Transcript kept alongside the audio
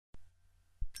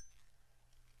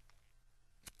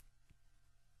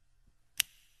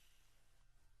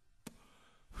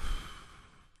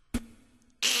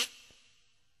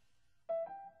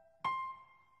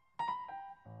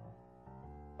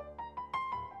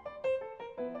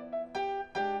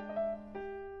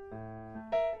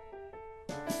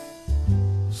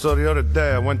So the other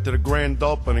day I went to the grand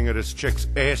opening of this chick's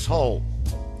asshole.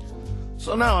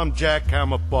 So now I'm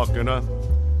jackhammer-bucking her.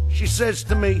 She says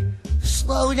to me,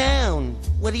 "Slow down.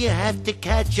 What, do you have to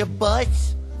catch a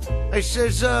bus?" I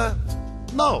says,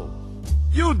 no,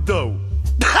 you do.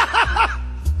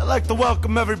 I'd like to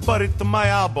welcome everybody to my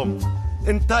album,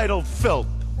 entitled Filth.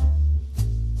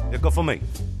 You go for me.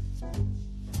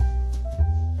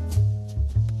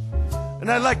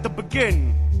 And I'd like to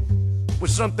begin with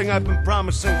something I've been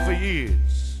promising for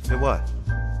years. Hey, what?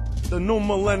 The new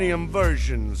millennium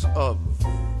versions of,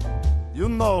 you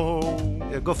know who.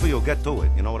 Yeah, go for you. Get to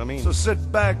it. You know what I mean? So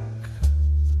sit back,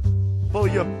 pull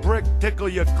your brick, tickle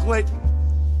your clit,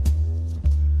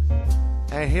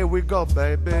 and here we go,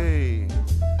 baby.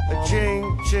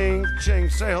 Ching, ching, ching.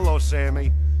 Say hello,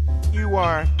 Sammy. You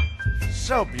are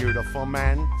so beautiful,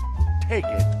 man. Take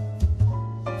it.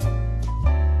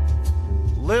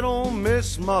 Little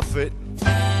Miss Muffet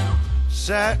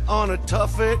sat on a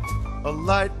tuffet. A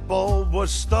light bulb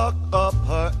was stuck up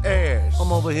her ass.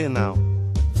 I'm over here now.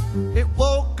 It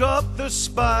woke up the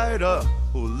spider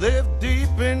who lived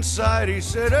deep inside. He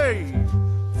said, "Hey,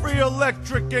 free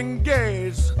electric and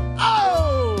gas."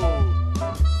 Oh!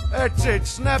 That's it.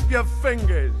 Snap your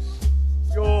fingers,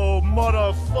 you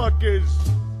motherfuckers.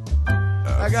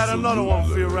 I got another one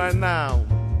for you right now.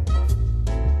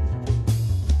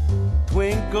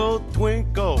 Twinkle,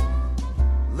 twinkle,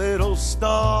 little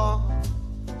star,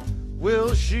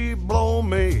 will she blow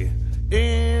me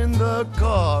in the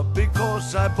car?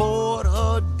 Because I bought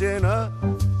her dinner.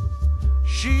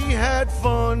 She had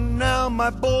fun, now my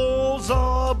balls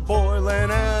are boiling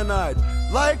and I'd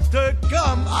like to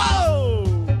come. Oh!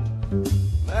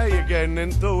 Now you're getting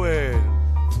into it.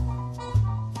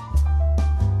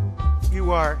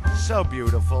 You are so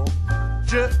beautiful.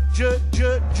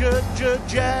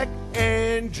 Jack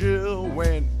and Jill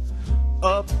went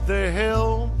up the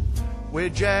hill where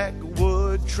Jack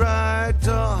would try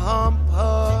to hump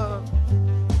her.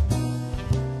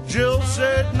 Jill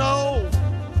said no,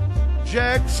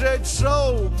 Jack said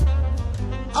so.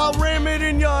 I'll ram it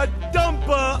in your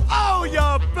dumper. Oh,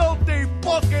 you filthy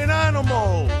fucking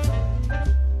animal.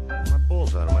 My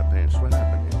balls out of my pants. What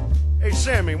happened here? Hey,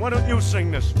 Sammy, why don't you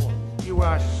sing this one? You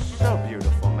are so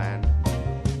beautiful, man.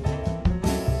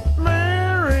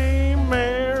 Mary,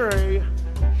 Mary,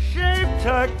 shaped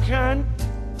her cunt.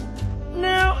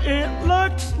 Now it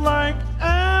looks like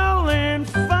Alan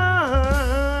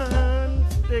Fun.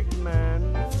 Big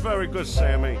man. Very good,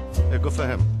 Sammy. Yeah, good for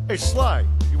him. Hey, Sly,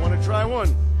 you want to try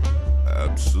one?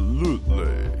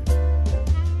 Absolutely.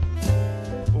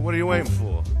 Well, what are you waiting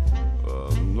for?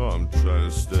 No, I'm trying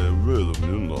to stay in rhythm,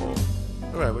 you know.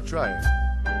 All right, we'll try it.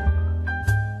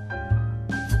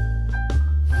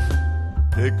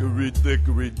 Hickory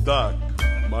dickory dock,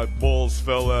 my balls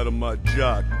fell out of my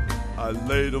jock. I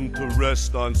laid them to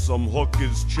rest on some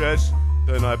hooker's chest,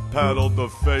 then I paddled the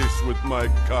face with my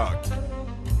cock.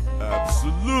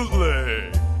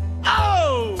 Absolutely.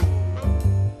 Oh!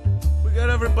 We got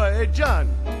everybody. Hey, John,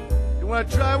 you want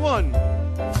to try one?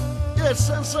 Yeah,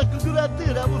 sounds like a good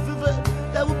idea. That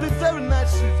would be very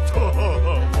nice.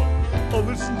 Oh,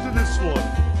 listen to this one.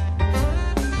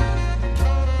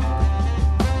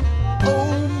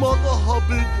 Oh, Mother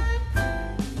Hubbard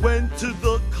went to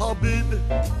the cupboard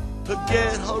to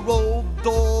get her old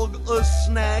dog a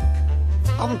snack.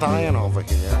 I'm dying over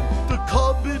here. The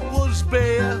cupboard was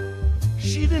bare.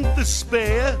 She didn't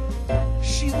despair.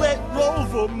 She let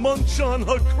Rover munch on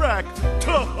her crack.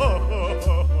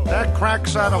 That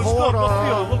crack's out of order.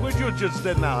 Look what you just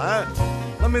did now, huh?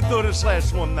 Let me do this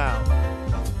last one now.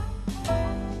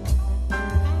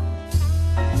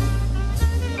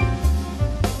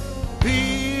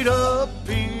 Peter,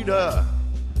 Peter,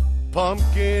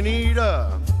 pumpkin eater,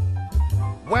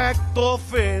 whacked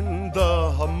off in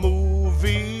the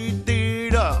movie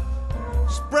theater,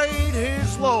 sprayed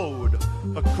his load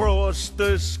across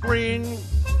the screen,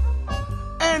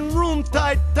 and room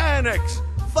Titanic's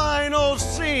final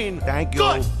scene. Thank you.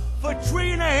 Good. For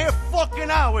 3.5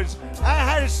 fucking hours, I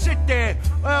had to sit there.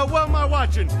 What am I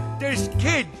watching? This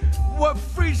kid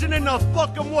freezing in the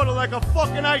fucking water like a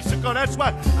fucking icicle. That's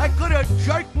why I could have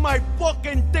jerked my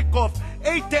fucking dick off.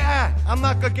 I'm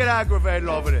not gonna get aggravated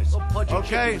over this.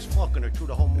 Okay? Was fucking her through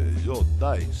the whole movie. Hey, yo,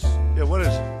 Dice, Yeah, what is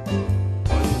it?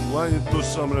 why don't you do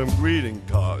some of them greeting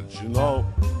cards, you know?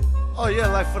 Oh, yeah,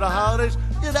 like for the holidays?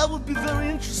 Yeah, that would be very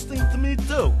interesting to me,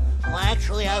 too. Well,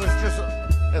 actually, I was just...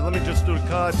 Hey, let me just do the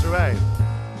cards, all right?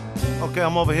 Okay,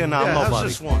 I'm over here now. Yeah, I'm how's nobody.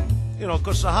 this one? You know,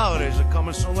 'cause the holidays are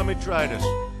coming, so let me try this.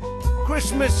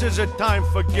 Christmas is a time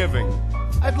for giving.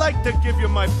 I'd like to give you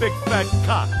my big fat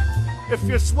cock. If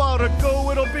you swallow the goo,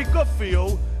 it'll be good for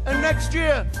you. And next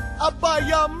year, I'll buy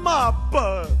you a mop.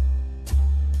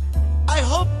 I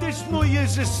hope this New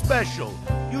Year's is special.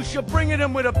 You should bring it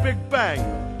in with a big bang.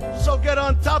 So get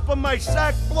on top of my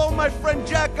sack, blow my friend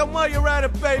Jack, and while you're at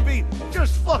it, baby,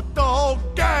 just fuck the whole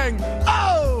gang.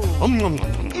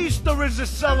 Oh! Easter is a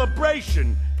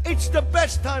celebration. It's the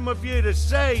best time of year to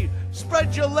say,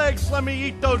 spread your legs, let me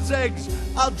eat those eggs.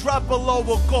 I'll drop a low,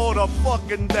 we'll call it a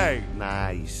fucking day.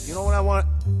 Nice. You know what I want?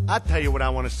 I'll tell you what I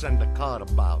want to send a card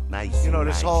about. Nice. You know,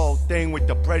 this nice. whole thing with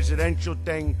the presidential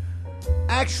thing.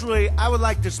 Actually, I would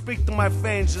like to speak to my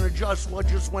fans and adjust what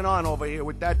just went on over here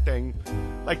with that thing.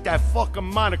 Like that fucking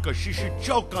Monica, she should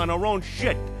choke on her own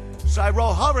shit. So I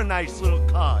wrote her a nice little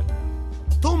card.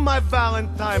 To my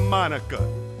Valentine Monica,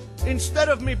 instead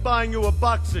of me buying you a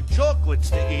box of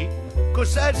chocolates to eat,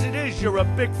 'cause as it is, you're a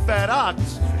big fat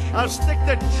ox, I'll stick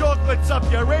the chocolates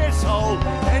up your asshole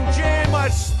and jam a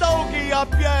stogie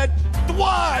up your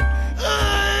twat.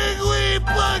 Ugly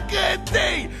fucking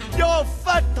thing! You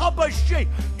fat tub of shit!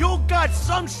 You got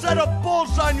some set of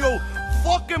balls on you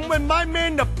fucking with my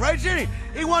man, the president?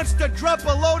 He wants to drop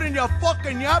a load in your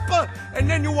fucking yapper, and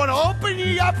then you want to open your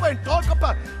yapper and talk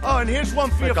about... Oh, and here's one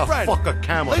for Like your a friend. fuck a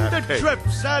camel, Linda that pig. Tripp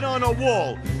sat on a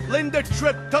wall. Linda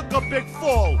Tripp took a big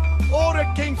fall. All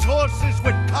the king's horses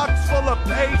with cocks full of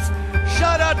pace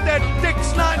shot out their dick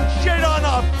snot and shit on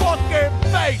her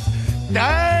fucking face.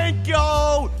 Thank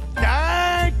you!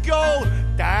 Thank you!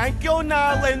 Thank you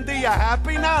now, Linda. You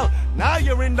happy now? Now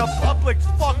you're in the public's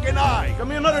fucking eye. Give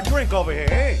me another drink over here,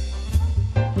 eh?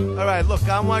 All right, look,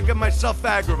 I don't want to get myself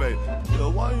aggravated.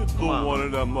 Why you do on. one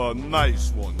of them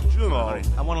nice ones, you know? All right,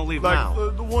 I want to leave Like now.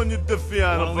 the one you did for your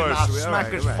I'll anniversary. smack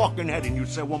All his right. fucking head and you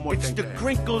say one more It's thing. the It's the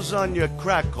crinkles on your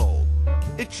crack hole.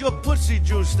 It's your pussy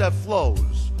juice that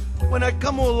flows. When I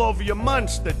come all over your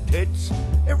monster tits,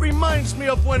 it reminds me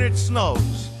of when it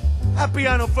snows. Happy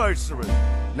anniversary.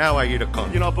 Now I eat a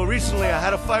cunt. You know, but recently I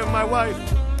had a fight with my wife,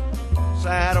 so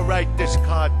I had to write this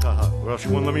card to her. Or else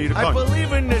you wouldn't let me eat a I cunt.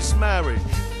 believe in this marriage.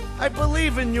 I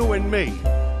believe in you and me.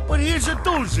 But here's a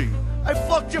doozy. I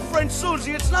fucked your friend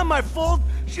Susie. It's not my fault.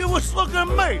 She was looking at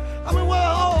me. I mean,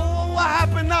 well, what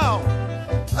happened now?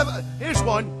 Here's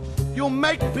one. You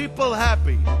make people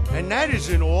happy. And that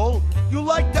isn't all. You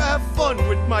like to have fun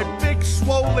with my big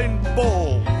swollen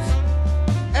balls.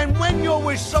 And when you're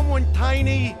with someone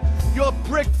tiny, your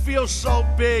prick feels so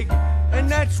big. And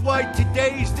that's why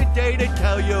today's the day to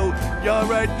tell you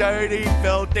you're a dirty,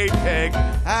 filthy pig.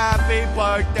 Happy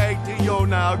birthday to you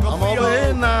now. Go I'm for over you.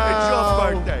 here now. It's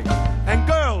your birthday. And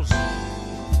girls,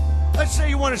 let's say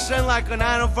you want to send like an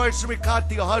anniversary card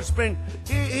to your husband.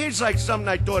 Here's like something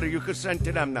I thought of you could send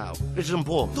to them now. This is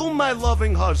important. To my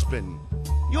loving husband,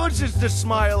 yours is the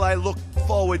smile I look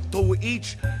forward to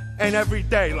each and every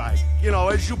day, like, you know,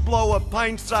 as you blow a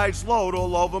pint-sized load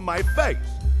all over my face.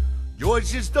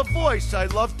 Yours is the voice I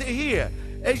love to hear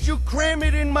as you cram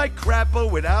it in my crapper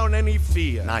without any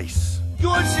fear. Nice.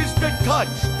 Yours is the touch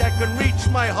that can reach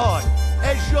my heart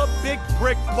as your big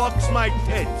prick fucks my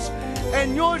tits.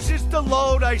 And yours is the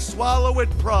load I swallow with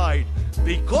pride.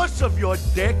 Because of your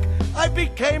dick, I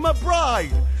became a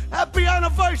bride. Happy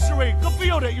anniversary. Good for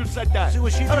you that you said that. See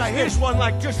what she All right, here's one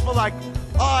like just for like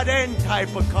odd end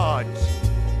type of cards.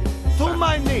 To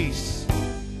my niece.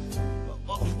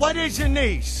 What is a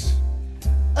niece?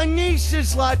 A niece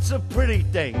is lots of pretty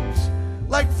things,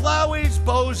 like flowers,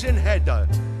 bows, and heather.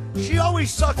 She always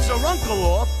sucks her uncle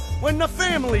off when the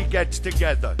family gets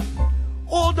together.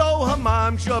 Although her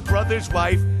mom's your brother's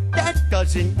wife, that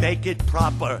doesn't make it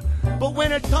proper. But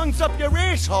when her tongue's up your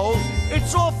asshole,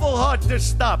 it's awful hard to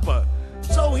stop her.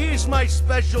 So here's my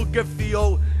special gift for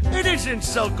you. It isn't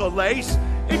silk or lace.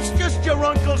 It's just your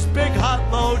uncle's big hot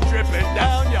load dripping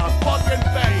down your fucking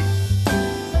face.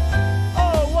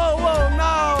 Oh, whoa, whoa,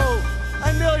 no!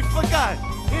 I nearly forgot.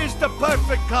 Here's the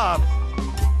perfect card.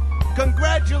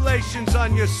 Congratulations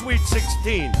on your sweet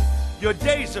 16. Your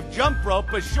days of jump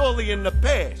rope are surely in the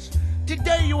past.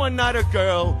 Today you are not a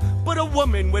girl, but a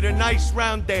woman with a nice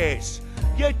round ass.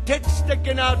 Your tits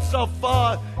sticking out so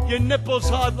far, your nipples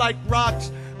hard like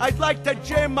rocks. I'd like to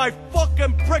jam my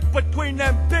fucking prick between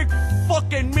them big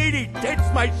fucking meaty tits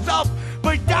myself,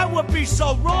 but that would be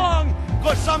so wrong,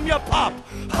 'cause I'm your pop.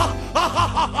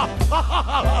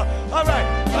 All right.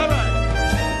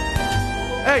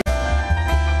 Hey,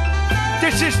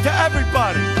 this is to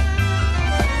everybody.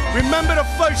 Remember the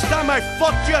first time I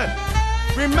fucked you?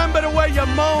 Remember the way you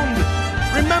moaned?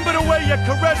 Remember the way you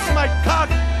caressed my cock?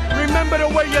 Remember the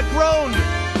way you groaned?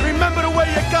 Remember the way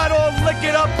you got all licked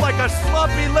up like a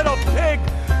sloppy little pig?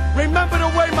 Remember the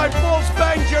way my balls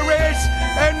banged your ass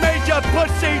and made your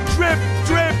pussy drip,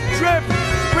 drip, drip?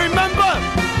 Remember?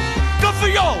 Good for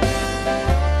you!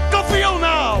 for you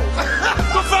now.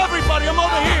 Good for everybody. I'm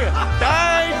over here.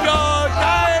 Thank you.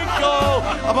 Thank you.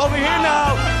 I'm over here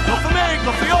now. Good for me.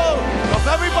 Good for you. Good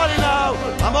for everybody now.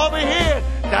 I'm over here.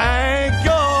 Thank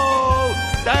you.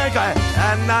 Thank you.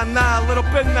 And now, little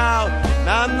bit now.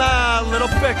 Now,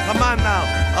 little bit. Come on now.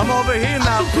 I'm over here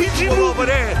now. You were over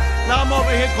there. Now I'm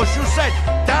over here because you said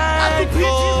thank you.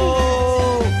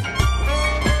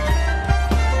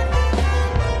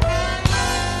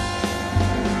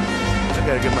 I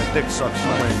gotta get my dick sucked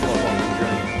somewhere.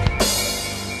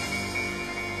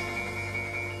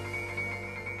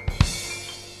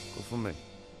 Go for me.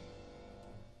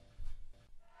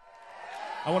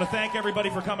 I want to thank everybody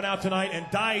for coming out tonight. And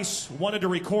Dice wanted to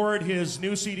record his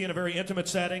new CD in a very intimate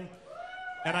setting.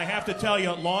 And I have to tell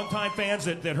you, longtime fans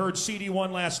that heard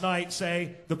CD1 last night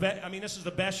say, this is the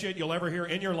best shit you'll ever hear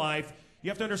in your life. You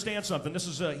have to understand something.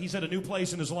 He's at a new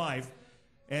place in his life.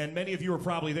 And many of you are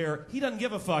probably there. He doesn't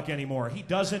give a fuck anymore. He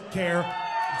doesn't care.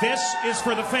 This is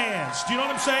for the fans. Do you know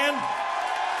what I'm saying?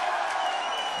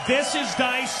 This is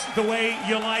Dice the way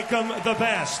you like them the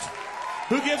best.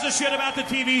 Who gives a shit about the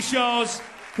TV shows?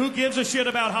 Who gives a shit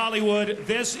about Hollywood?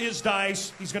 This is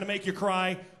Dice. He's going to make you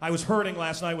cry. I was hurting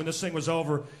last night when this thing was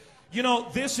over. You know,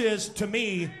 this is, to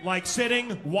me, like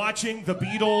sitting, watching the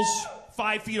Beatles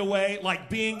 5 feet away, like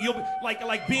being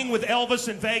with Elvis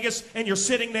in Vegas, and you're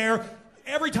sitting there.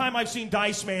 Every time I've seen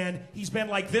Dice, man, he's been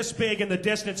like this big in the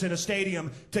distance in a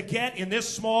stadium. To get in this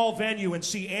small venue and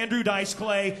see Andrew Dice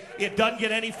Clay, it doesn't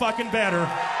get any fucking better.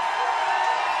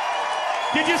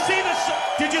 Did you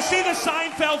see the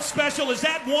Seinfeld special? Is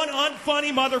that one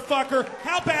unfunny motherfucker?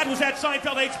 How bad was that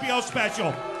Seinfeld HBO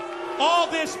special?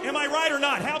 All this, am I right or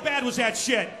not? How bad was that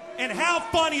shit? And how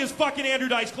funny is fucking Andrew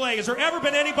Dice Clay? Has there ever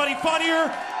been anybody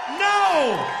funnier?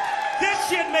 No! This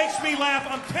shit makes me laugh.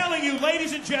 I'm telling you,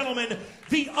 ladies and gentlemen,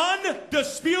 the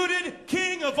undisputed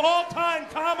king of all-time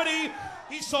comedy.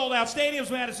 He sold out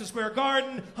stadiums, Madison Square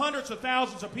Garden, hundreds of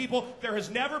thousands of people. There has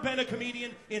never been a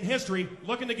comedian in history,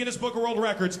 look in the Guinness Book of World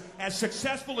Records, as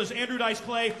successful as Andrew Dice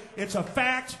Clay. It's a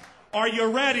fact. Are you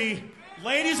ready?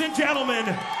 Ladies and gentlemen,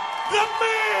 the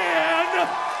man,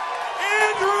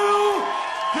 Andrew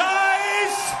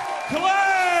Dice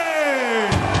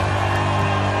Clay!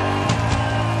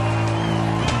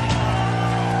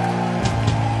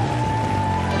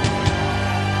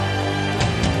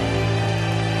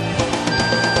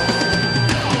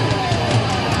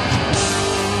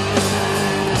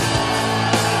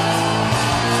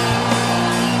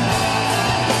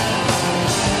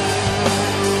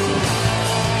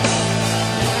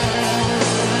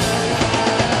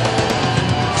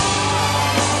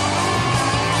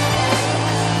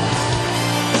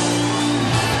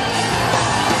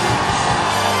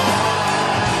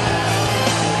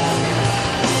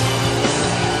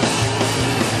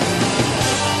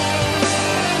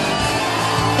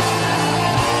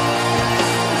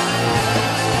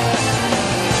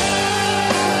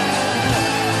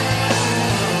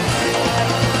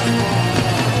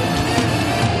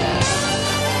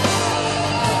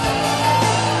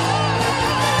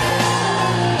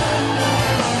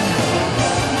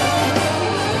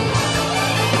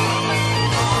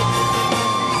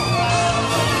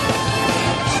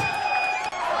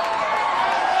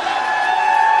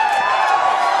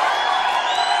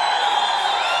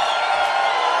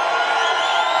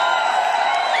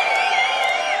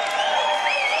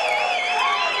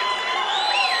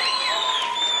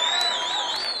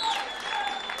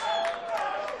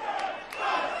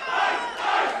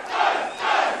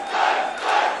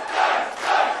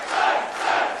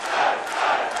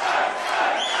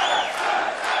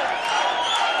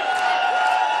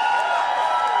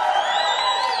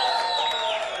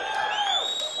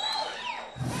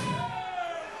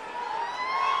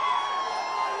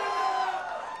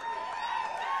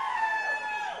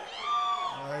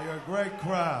 Great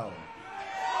crowd.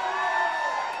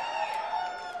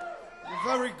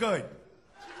 You're very good.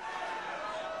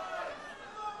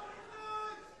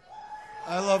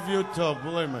 I love you too,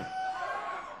 believe me.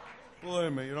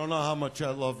 Believe me, you don't know how much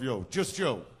I love you. Just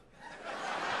you.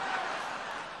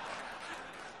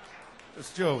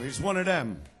 Just you. He's one of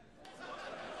them.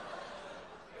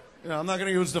 You know, I'm not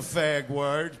going to use the fag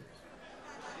word.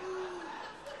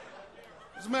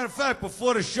 As a matter of fact,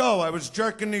 before the show, I was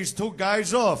jerking these two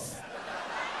guys off.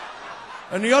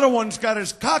 And the other one's got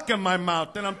his cock in my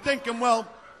mouth. And I'm thinking, well,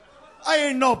 I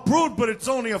ain't no prude, but it's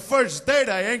only a first date.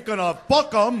 I ain't gonna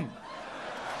fuck them.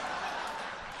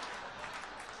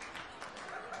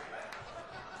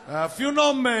 If you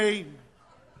know me,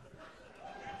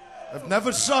 I've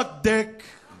never sucked dick.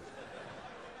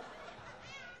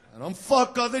 I don't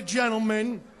fuck other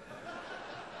gentlemen.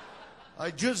 I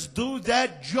just do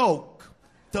that joke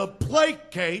to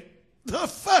placate the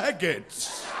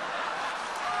faggots.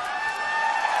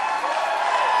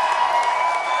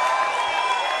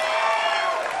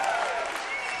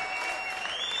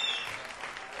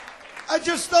 I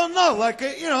just don't know.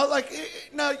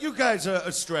 Now you guys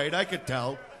are straight, I could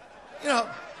tell.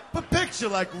 But picture,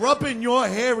 rubbing your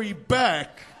hairy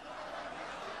back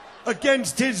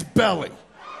against his belly.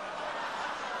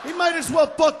 He might as well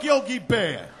fuck Yogi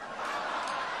Bear.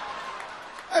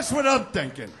 That's what I'm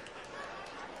thinking.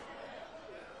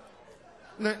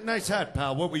 Nice hat,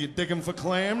 pal. What, were you digging for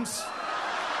clams?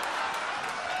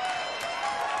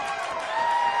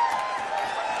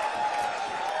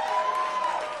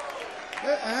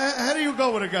 How do you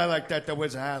go with a guy like that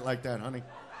wears a hat like that, honey?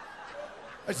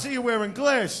 I see you wearing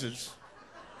glasses.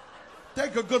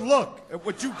 Take a good look at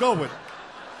what you go with.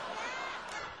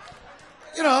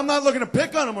 I'm not looking to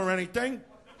pick on him or anything.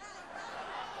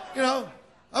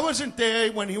 I wasn't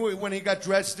there when he got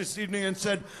dressed this evening and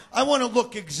said, I want to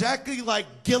look exactly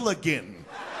like Gilligan.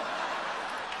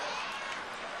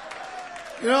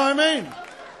 You know what I mean?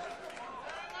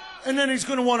 And then he's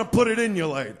going to want to put it in you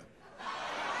later.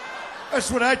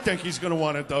 That's what I think he's going to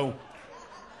want to do.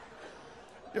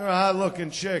 You're a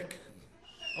hot-looking chick.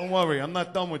 Don't worry, I'm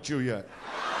not done with you yet.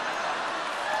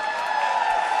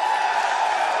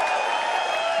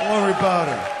 Don't worry about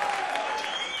it.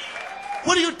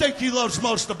 What do you think he loves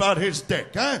most about his dick,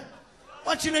 huh?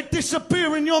 Watching it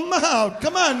disappear in your mouth.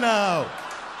 Come on now.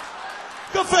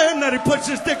 Good for him that he puts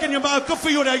his dick in your mouth. Good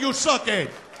for you that you suck it.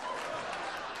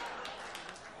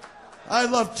 I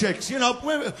love chicks.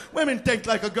 Women think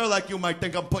like a girl like you might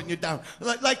think I'm putting you down.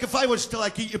 Like if I was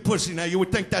to eat your pussy now, you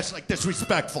would think that's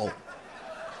disrespectful.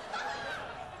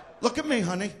 Look at me,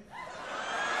 honey.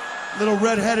 Little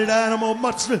red-headed animal.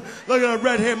 Look at her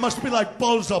red hair. Must be like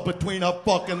bozo between her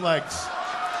fucking legs.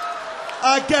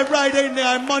 I get right in there.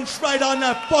 I munch right on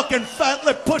that fucking fat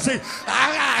lip pussy.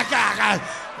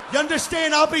 You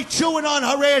understand? I'll be chewing on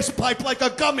her ass pipe like a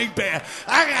gummy bear.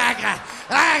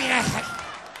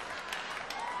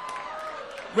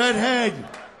 Redhead.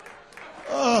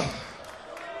 Oh.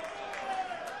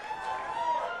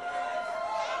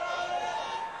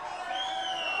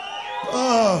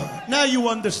 Oh, now you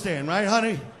understand, right,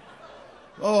 honey?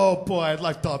 Oh, boy, I'd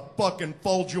like to fucking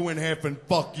fold you in half and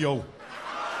fuck you.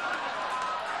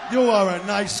 You are a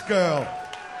nice girl.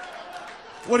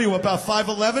 What are you, about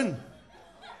 5'11"?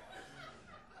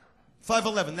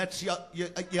 5'11", that's your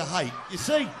height. You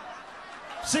see?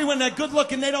 See, when they're good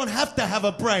looking, they don't have to have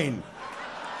a brain.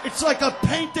 It's like a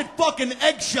painted fucking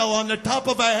eggshell on the top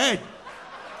of her head.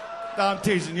 No, I'm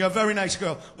teasing. You're a very nice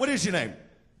girl. What is your name?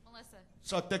 Melissa.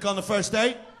 Suck dick on the first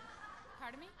date?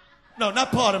 Pardon me? No,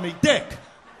 not part of me. Dick.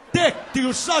 Dick. Do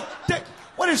you suck dick?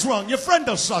 What is wrong? Your friend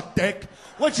will suck dick.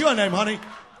 What's your name, honey?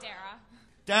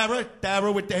 Dara.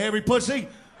 Dara with the hairy pussy?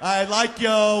 I like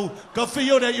you. Good for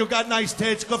you that you got nice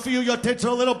tits. Good for you, your tits are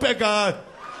a little bigger.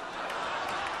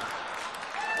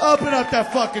 Open up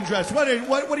that fucking dress. What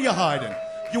are you hiding?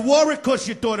 You wore it because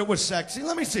you thought it was sexy.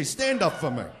 Let me see. Stand up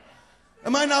for me.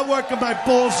 Am I not working my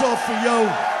balls off for you?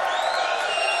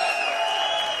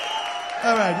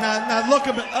 All right, now look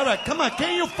at me. All right, come on.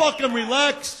 Can't you fucking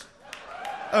relax?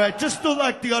 All right, just do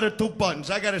like the other two buttons.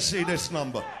 I got to see this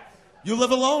number. You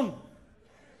live alone?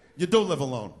 You do live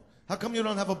alone. How come you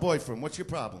don't have a boyfriend? What's your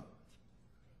problem?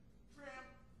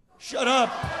 Shut up.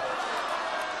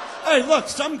 Hey, look,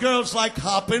 some girls like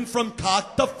hopping from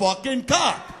cock to fucking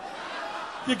cock.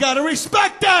 You gotta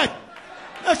respect that.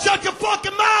 Now shut your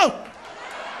fucking mouth.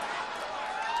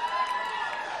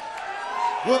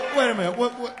 Wait a minute.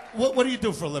 What do you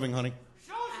do for a living, honey?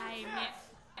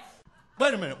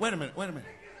 Wait a minute.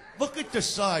 Look at the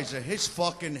size of his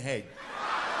fucking head.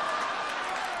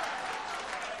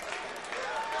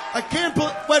 I can't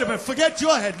believe... Wait a minute, forget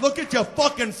your head. Look at your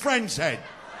fucking friend's head.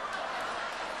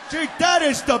 Gee, that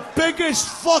is the biggest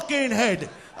fucking head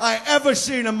I ever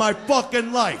seen in my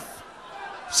fucking life.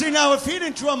 See, now, if he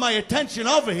didn't draw my attention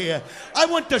over here, I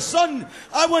went to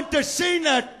see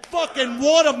that fucking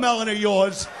watermelon of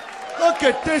yours. Look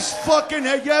at this fucking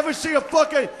head. You ever see a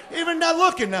fucking... Even now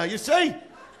looking now, you see?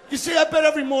 You see, I bet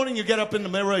every morning you get up in the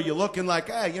mirror, you're looking like,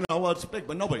 hey, well, it's big,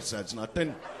 but nobody says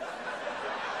nothing.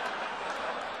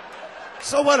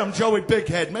 So what, I'm Joey Big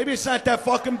Head. Maybe it's not that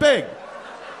fucking big.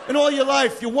 And all your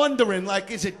life, you're wondering,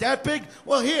 is it that big?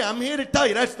 Well, I'm here to tell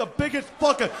you, that's the biggest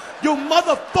fucker. You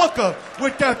motherfucker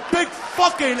with that big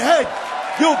fucking head.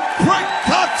 You prick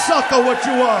cocksucker, what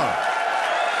you are.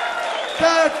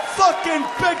 That fucking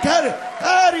big-headed.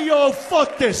 How do you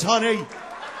fuck this, honey?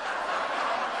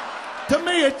 To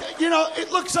me,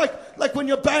 it looks like when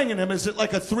you're banging him, is it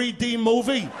like a 3D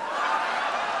movie?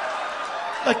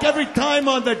 Like every time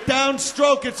on the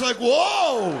downstroke, it's like,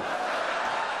 whoa!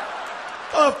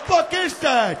 The fuck is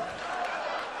that?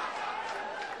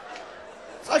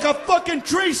 It's like a fucking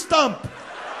tree stump.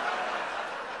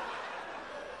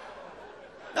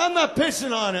 I'm not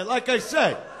pissing on it, like I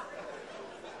said.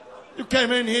 You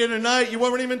came in here tonight, you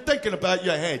weren't even thinking about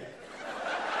your head.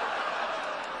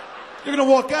 You're gonna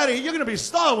walk out of here, you're gonna be a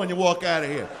star when you walk out of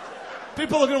here.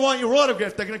 People are gonna want your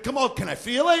autograph, they're gonna come out, can I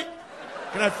feel it?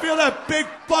 Can I feel that big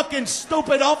fucking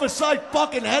stupid oversized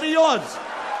fucking head of yours?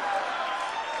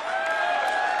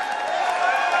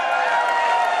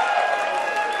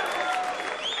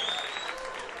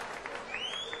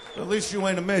 At least you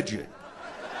ain't a midget.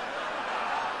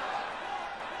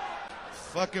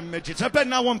 Fucking midgets. I bet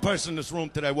not one person in this room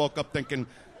today woke up thinking,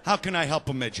 how can I help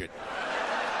a midget?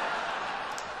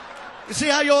 You see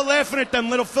how you're laughing at them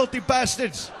little filthy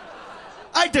bastards?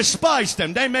 I despise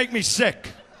them. They make me sick.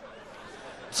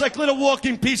 It's like little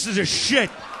walking pieces of shit.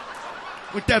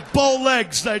 With their bow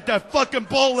legs, their fucking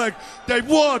bow leg. They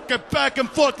walk back and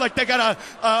forth like they got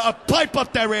a pipe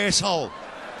up their asshole.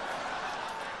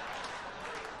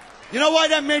 You know why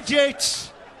that midgets?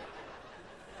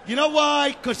 You know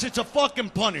why? Because it's a fucking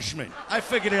punishment. I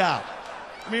figured it out.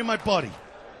 Me and my buddy.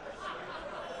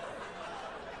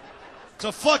 It's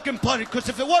a fucking punishment. Because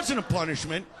if it wasn't a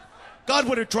punishment, God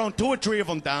would have thrown 2 or 3 of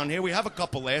them down here. We have a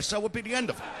couple less. That would be the end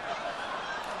of it.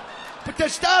 But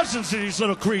there's thousands of these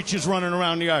little creatures running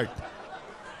around the earth.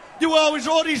 You always,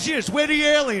 all these years, we're the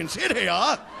aliens. Here they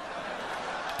are.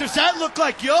 Does that look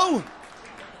like you?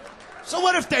 So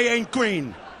what if they ain't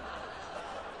green?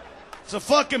 It's a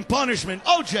fucking punishment.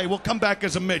 OJ will come back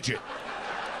as a midget.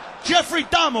 Jeffrey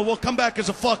Dahmer will come back as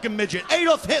a fucking midget.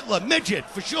 Adolf Hitler, midget,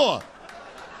 for sure.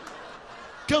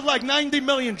 Killed like 90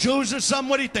 million Jews or something.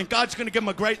 What do you think? God's going to give him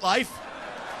a great life?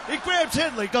 He grabs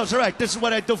Hitler. He goes, all right, this is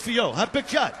what I do for you. Huh? Big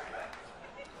shot.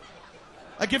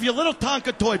 I give you a little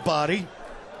Tonka toy body,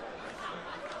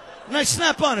 and I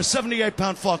snap on a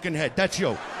 78-pound fucking head. That's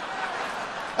you.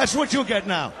 That's what you get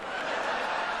now.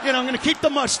 You know, I'm going to keep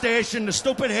the mustache and the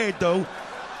stupid hairdo,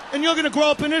 and you're going to grow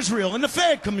up in Israel, in the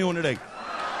fag community.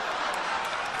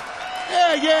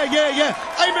 Yeah.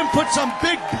 I even put some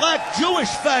big black Jewish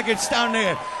faggots down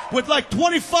there with like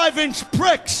 25-inch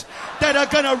pricks that are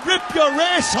going to rip your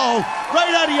asshole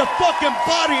right out of your fucking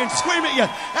body and scream at you.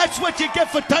 That's what you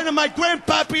get for turning my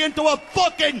grandpappy into a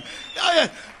fucking...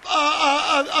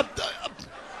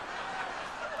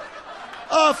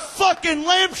 a fucking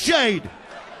lampshade.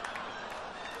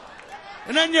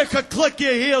 And then you could click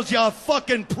your heels, you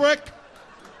fucking prick.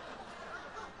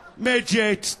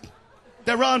 Midgets.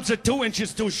 Their arms are 2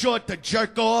 inches too short to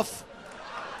jerk off.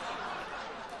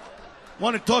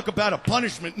 Want to talk about a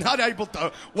punishment? Not able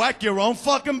to whack your own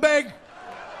fucking bag?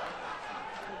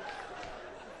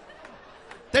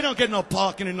 They don't get no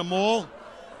parking in the mall.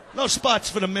 No spots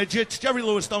for the midgets. Jerry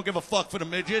Lewis don't give a fuck for the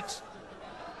midgets.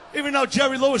 Even though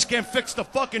Jerry Lewis can't fix the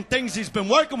fucking things he's been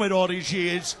working with all these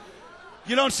years,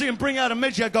 you don't see him bring out a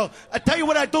midget. I go, I tell you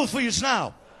what I do for you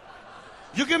now.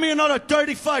 You give me another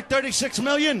 35, 36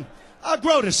 million, I'll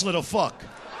grow this little fuck.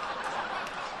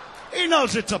 He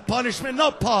knows it's a punishment.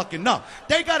 No parking, no.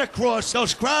 They gotta cross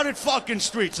those crowded fucking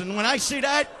streets. And when I see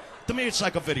that, to me it's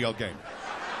like a video game.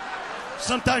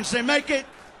 Sometimes they make it.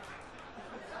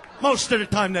 Most of the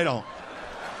time they don't.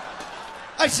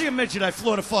 I see a midget, I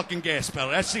floor the fucking gas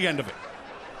pedal. That's the end of it.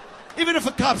 Even if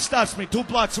a cop stops me 2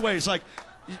 blocks away, he's like,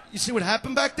 you see what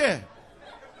happened back there?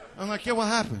 I'm like, yeah, what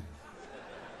happened?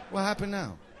 What happened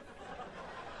now?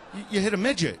 You hit a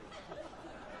midget.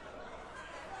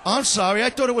 I'm sorry,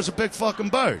 I thought it was a big fucking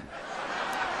bird.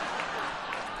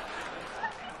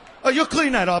 Oh, you'll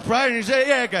clean that up, right? And he said,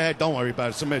 yeah, go ahead, don't worry about it,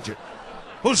 it's a midget.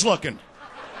 Who's looking?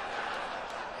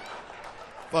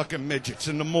 Fucking midgets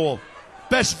in the mall.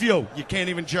 Best view, you can't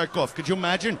even jerk off. Could you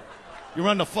imagine? You're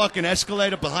on the fucking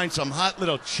escalator behind some hot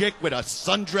little chick with a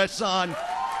sundress on.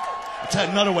 That's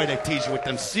another way they tease you with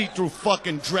them see-through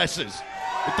fucking dresses.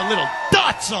 With the little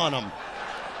dots on them.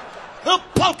 Little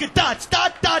polka dots.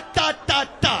 Dot, dot, dot,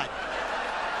 dot, dot.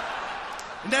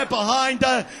 And they're behind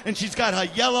her, and she's got her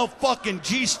yellow fucking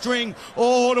G-string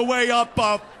all the way up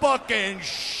her fucking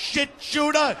shit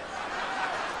shooter.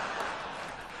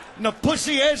 And the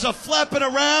pussy hairs are flapping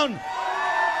around.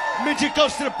 Midget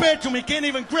goes to the bathroom, he can't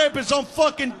even grab his own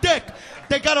fucking dick.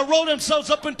 They gotta roll themselves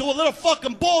up into a little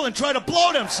fucking ball and try to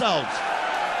blow themselves.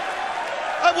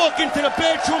 I walk into the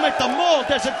bathroom at the mall,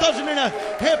 there's a dozen and a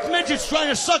half midgets trying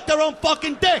to suck their own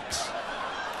fucking dicks.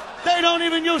 They don't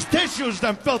even use tissues,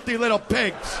 them filthy little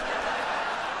pigs.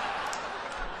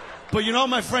 But you know,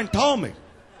 my friend told me,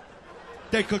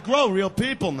 they could grow real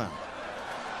people now.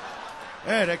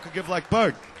 Yeah, they could give like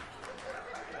birth.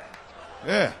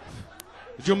 Yeah.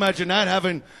 Could you imagine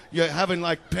that? You're having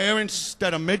like parents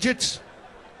that are midgets?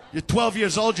 You're 12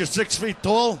 years old, you're 6 feet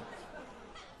tall.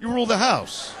 You rule the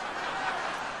house.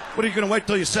 What, are you going to wait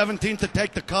till you're 17 to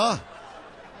take the car?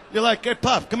 You're like, hey,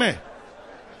 Pop, come here.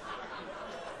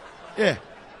 Yeah.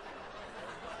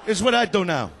 Here's what I do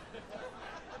now.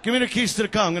 Give me the keys to the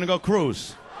car. I'm going to go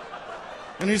cruise.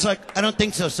 And he's like, I don't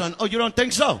think so, son. Oh, you don't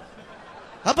think so?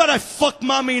 How about I fuck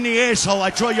mommy in the asshole? I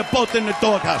throw you both in the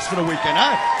doghouse for the weekend,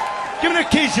 huh? Give me the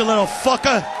keys, you little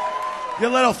fucker. You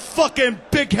little fucking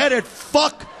big-headed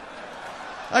fuck.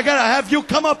 I gotta have you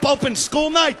come up open school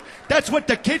night. That's what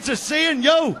the kids are seeing,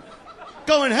 yo.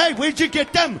 Going, hey, where'd you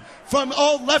get them? From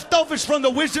all leftovers from the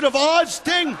Wizard of Oz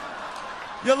thing?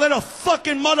 You little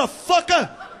fucking motherfucker.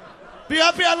 Be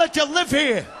happy I let you live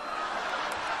here.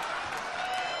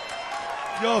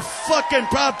 You'll fucking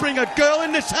probably bring a girl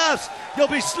in this house. You'll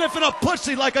be sniffing a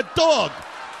pussy like a dog.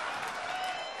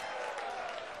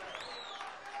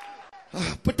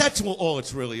 But that's all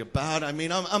it's really about. I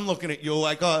mean, I'm looking at you.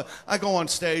 I go on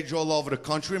stage all over the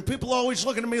country, and people are always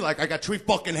looking at me like I got 3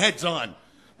 fucking heads on.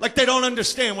 Like they don't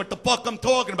understand what the fuck I'm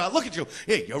talking about. Look at you.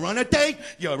 Hey, you're on a date.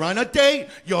 You're on a date.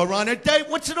 You're on a date.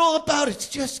 What's it all about? It's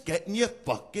just getting your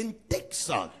fucking dick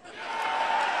sucked.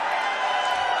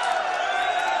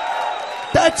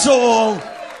 That's all.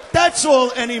 That's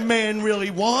all any man really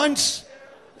wants.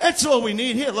 That's all we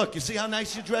need. Here, look, you see how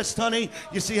nice you're dressed, honey?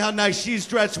 You see how nice she's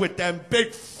dressed with them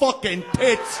big fucking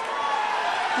tits?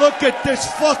 Look at this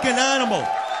fucking animal.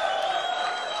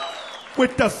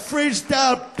 With the frizzed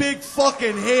out big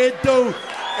fucking hairdo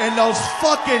and those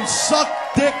fucking suck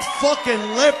dick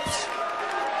fucking lips.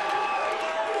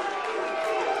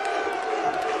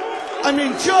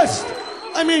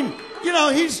 I mean, you know,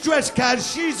 he's dressed casual,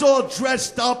 she's all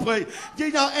dressed up,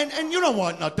 you know, and you don't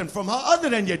want nothing from her other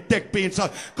than your dick being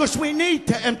sucked, because we need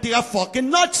to empty our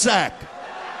fucking nutsack.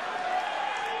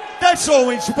 That's all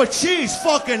but she's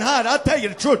fucking hot, I'll tell you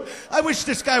the truth. I wish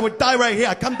this guy would die right here.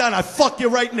 I come down, I fuck you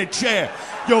right in the chair,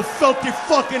 you filthy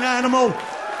fucking animal.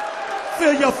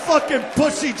 Feel your fucking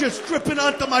pussy just dripping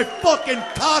onto my fucking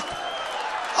cock.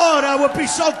 Oh, that would be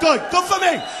so good. Good for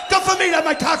me. Good for me that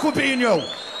my cock would be in you.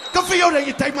 Good for you that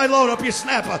you take my load up your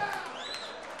snapper.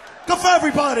 Good for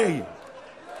everybody.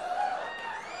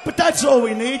 But that's all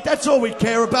we need. That's all we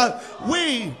care about.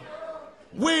 We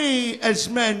as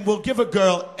men will give a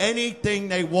girl anything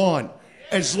they want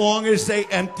as long as they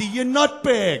empty your nut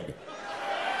bag.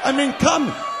 I mean,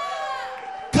 come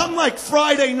like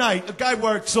Friday night. The guy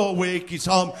works all week. He's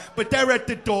home. But they're at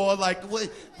the door like,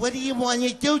 what do you want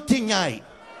to do tonight?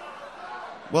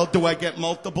 Well, do I get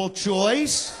multiple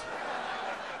choice?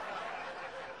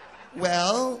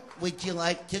 Well, would you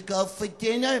like to go for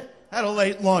dinner? Had a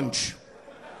late lunch.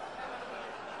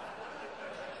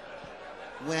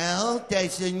 Well,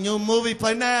 there's a new movie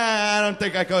play. Nah, I don't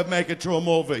think I could make it to a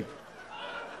movie.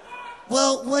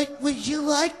 Well, what would you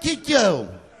like to do?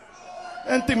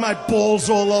 Empty my balls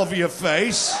all over your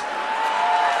face.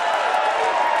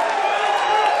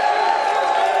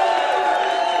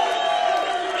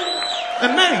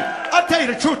 And me, I'll tell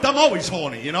you the truth, I'm always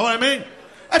horny, you know what I mean?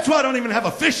 That's why I don't even have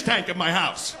a fish tank in my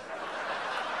house.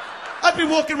 I'd be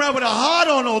walking around with a heart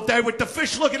on all day with the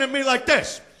fish looking at me like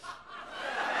this.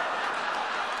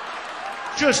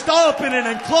 Just opening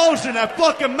and closing that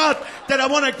fucking mouth that I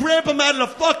want to grab him out of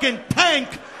the fucking tank,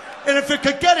 and if it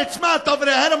could get its mouth over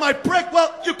the head of my brick,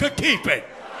 well, you could keep it.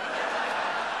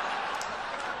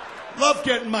 Love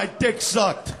getting my dick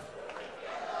sucked.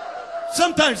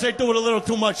 Sometimes they do it a little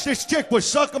too much. This chick was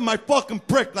sucking my fucking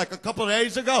prick like a couple of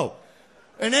days ago.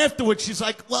 And afterwards, she's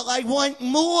like, well, I want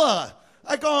more.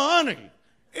 I go, honey,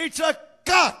 it's a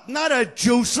cock, not a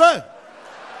juicer.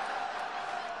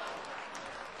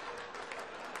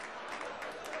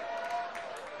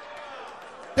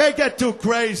 They get too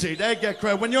crazy. They get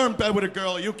crazy. When you're in bed with a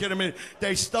girl, are you kidding me?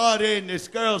 They start in, this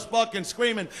girl's fucking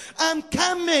screaming, I'm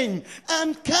coming,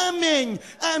 I'm coming,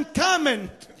 I'm coming.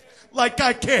 Like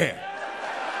I care.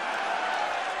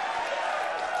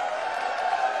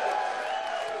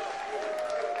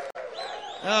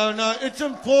 No, it's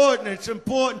important. It's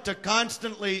important to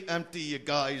constantly empty your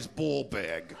guy's ball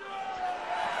bag.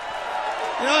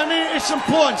 You know what I mean? It's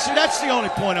important. See, that's the only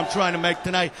point I'm trying to make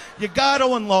tonight. You got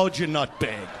to unload your nut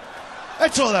bag.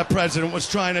 That's all that president was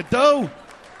trying to do.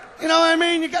 You know what I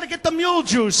mean? You got to get the mule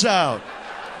juice out.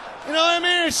 You know what I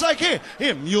mean? It's like, here,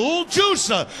 mule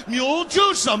juicer, mule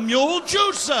juicer, mule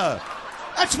juicer.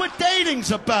 That's what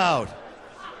dating's about.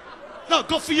 No,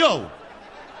 good for you.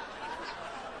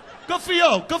 Good for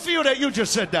you. Good for you that you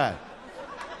just said that.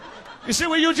 You see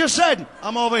what you just said?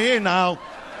 I'm over here now.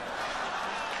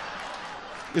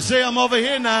 You see, I'm over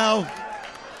here now.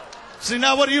 See,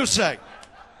 now what do you say?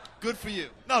 Good for you.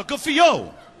 No, good for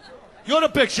you. You're the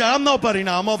big shot. I'm nobody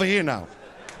now. I'm over here now.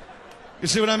 You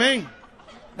see what I mean?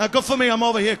 Now, good for me. I'm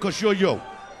over here because you're you.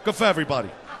 Good for everybody.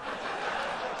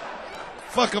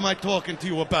 Fuck am I talking to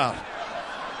you about?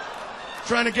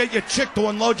 Trying to get your chick to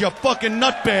unload your fucking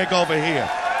nutbag over here.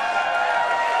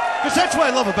 Because that's what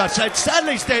I love about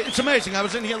Saturday's Day. It's amazing. I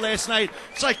was in here last night.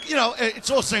 It's like, you know, it's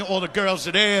all saying all the girls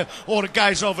are there, all the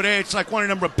guys over there. It's like one of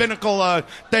them rabbinical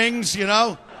things, you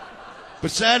know. But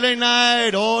Saturday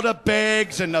night, all the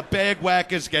bags and the bag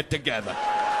whackers get together.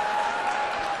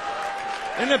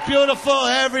 Isn't it beautiful?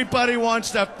 Everybody wants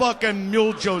that fucking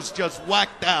mule juice just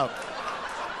whacked out.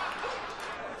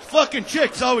 Fucking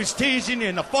chicks always teasing you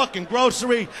in the fucking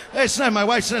grocery. Last night my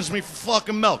wife sends me for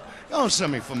fucking milk. You don't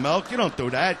send me for milk. You don't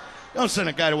do that. You don't send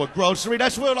a guy to a grocery.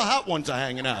 That's where the hot ones are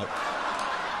hanging out.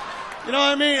 You know what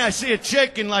I mean? I see a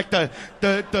chick in like the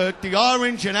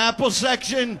orange and apple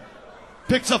section.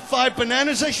 Picks up 5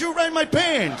 bananas. I shoot right in my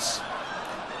pants.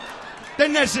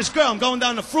 Then there's this girl. I'm going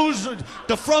down the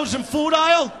frozen food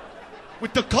aisle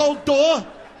with the cold door.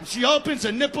 And she opens,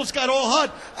 her nipples got all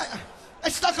hot. I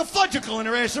stuck a fudgicle in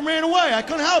her ass and ran away. I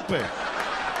couldn't help it.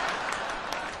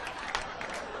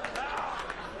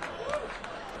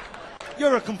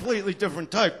 You're a completely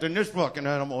different type than this fucking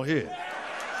animal here.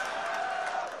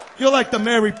 You're like the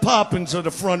Mary Poppins of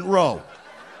the front row.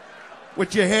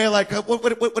 With your hair like,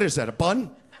 what is that, a bun?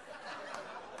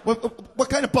 What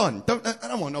kind of bun? I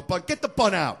don't want no bun. Get the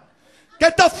bun out.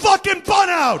 Get the fucking bun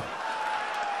out!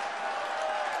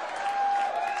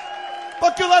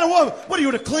 Fuck you, let a woman. What are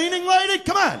you, the cleaning lady?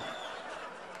 Come on.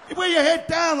 You wear your head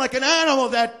down like an animal,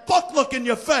 that fuck look in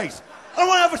your face. I don't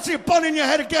want to ever see a bun in your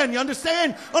head again, you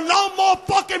understand? Or no more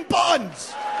fucking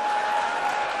buns!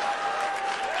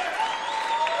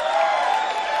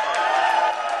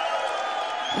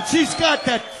 And she's got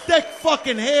that thick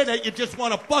fucking hair that you just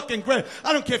want to fucking grab.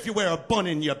 I don't care if you wear a bun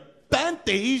in your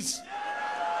panties.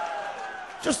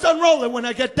 Just unroll it when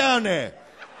I get down there.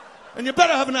 And you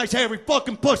better have a nice hairy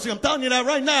fucking pussy. I'm telling you that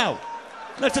right now.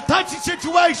 That's a touchy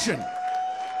situation.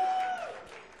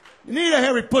 You need a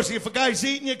hairy pussy. If a guy's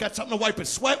eating you, got something to wipe his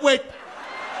sweat with.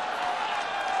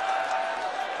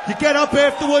 You get up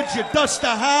afterwards, you dust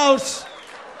the house.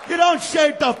 You don't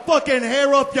shave the fucking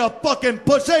hair off your fucking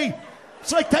pussy.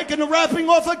 It's like taking the wrapping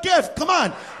off a gift. Come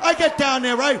on. I get down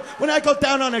there, right? When I go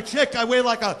down on a chick, I wear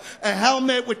like a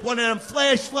helmet with one of them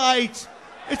flashlights.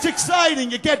 It's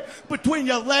exciting. You get between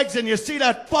your legs and you see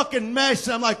that fucking mess.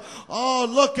 I'm like, oh,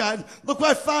 look what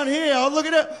I found here. Oh, look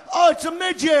at it. Oh, it's a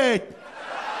midget.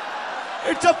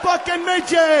 It's a fucking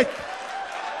midget.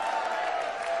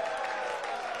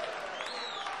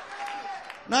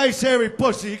 Nice hairy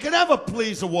pussy. You can never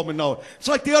please a woman, though. It's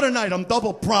like the other night, I'm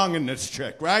double pronging this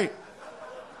chick, right?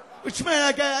 Which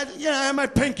meant I had my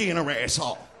pinky in her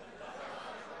asshole.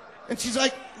 And she's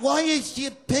like, why is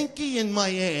your pinky in my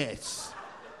ass?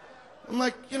 I'm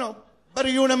like, better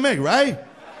you than me, right?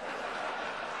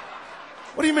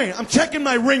 What do you mean? I'm checking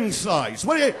my ring size.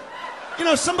 What do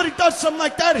you... somebody does something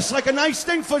like that. It's like a nice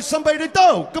thing for somebody to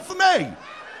do. Good for me.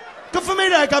 Good for me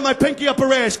that I got my pinky up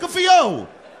her ass. Good for you.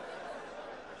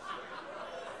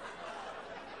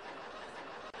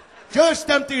 Just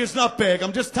empty his nut bag.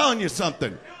 I'm just telling you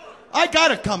something. I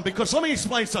gotta come because let me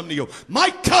explain something to you. My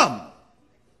cum,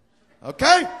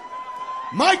 okay?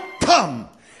 My cum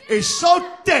is so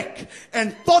thick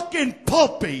and fucking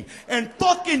pulpy and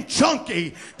fucking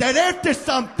chunky that after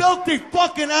some filthy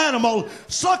fucking animal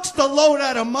sucks the load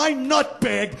out of my nut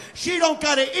bag, she don't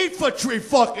gotta eat for 3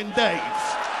 fucking days.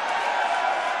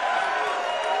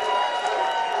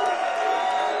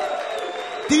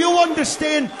 Do you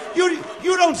understand?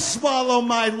 You don't swallow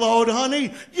my load,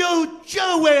 honey. You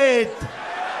chew it.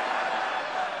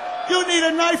 You need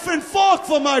a knife and fork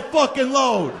for my fucking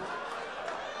load.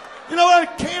 You know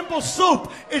what? Campbell's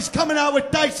soup is coming out with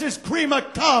Dice's cream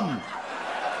of cum.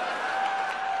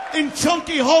 In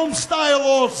chunky home style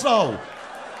also.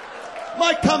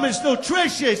 My cum is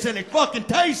nutritious and it's fucking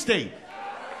tasty.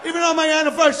 Even on my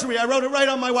anniversary, I wrote it right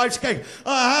on my wife's cake.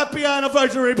 Happy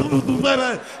anniversary.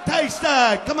 Taste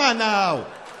that. Come on now.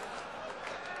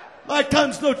 My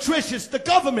cum's nutritious. The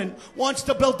government wants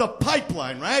to build a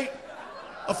pipeline, right?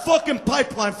 A fucking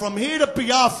pipeline from here to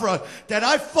Biafra that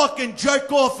I fucking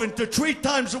jerk off into 3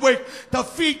 times a week to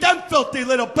feed them filthy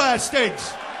little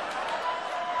bastards.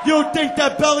 You think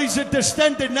their bellies are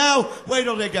distended now? Wait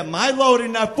till they get my load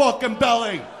in that fucking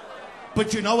belly.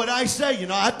 But you know what I say?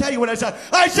 I'll tell you what I say.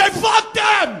 I say, fuck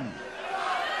them!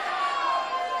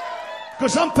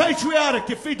 Because I'm patriotic.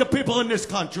 You feed the people in this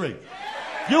country.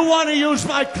 You want to use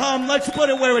my cum, let's put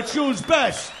it where it's used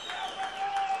best.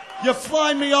 You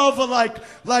fly me over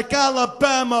like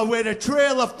Alabama where the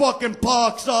trailer fucking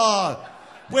parks are.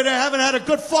 Where they haven't had a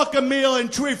good fucking meal in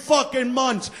 3 fucking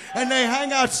months. And they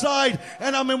hang outside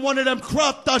and I'm in one of them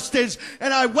crop dusters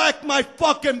and I whack my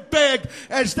fucking bag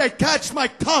as they catch my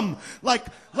cum like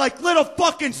little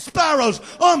fucking sparrows.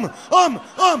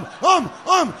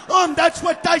 That's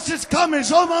what Dice's cum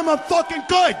is. I'm fucking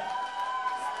good.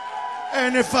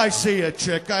 And if I see a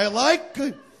chick I like,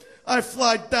 I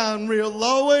fly down real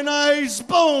low and I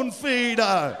spoon feed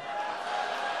her.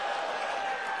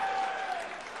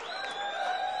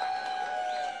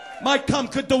 My cum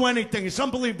could do anything. It's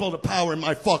unbelievable the power in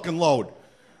my fucking load.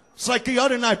 It's like the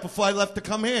other night before I left to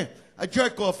come here. I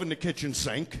jerk off in the kitchen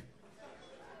sink.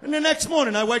 And the next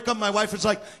morning I wake up, my wife is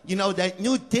like, you know, that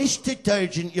new dish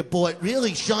detergent you bought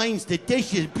really shines the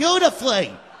dishes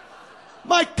beautifully.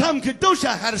 My cum could do so.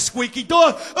 I had a squeaky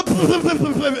door.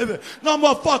 No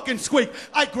more fucking squeak.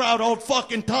 I grout old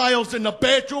fucking tiles in the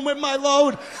bathroom with my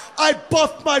load. I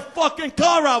buffed my fucking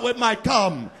car out with my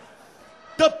cum.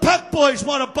 The Pep Boys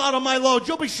want to bottle my load.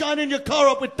 You'll be shining your car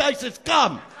up with Dice's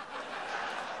cum.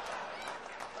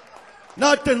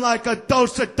 Nothing like a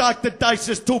dose of Dr.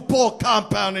 Dice's 2-ball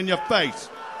compound in your face.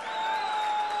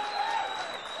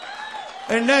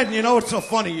 And then, you know what's so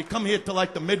funny? You come here to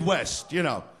like the Midwest, you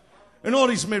know. And all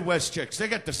these Midwest chicks, they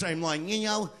got the same line. You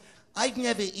know, I've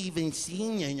never even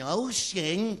seen an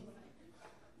ocean.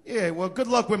 Yeah, well, good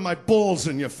luck with my balls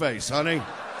in your face, honey.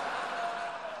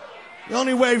 The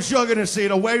only waves you're gonna see are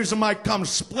the waves of my cum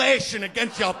splashing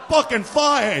against your fucking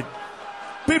forehead.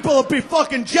 People will be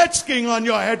fucking jet skiing on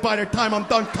your head by the time I'm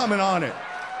done coming on it.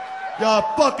 You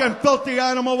fucking filthy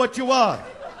animal, what you are.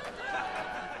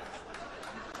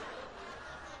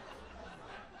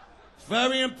 It's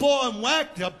very important.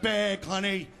 Whack the bag,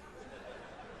 honey.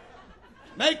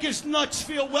 Make his nuts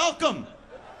feel welcome.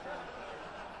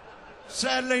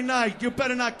 Saturday night, you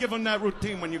better not give him that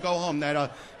routine when you go home.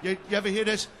 That you ever hear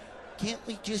this? Can't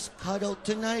we just cuddle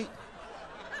tonight?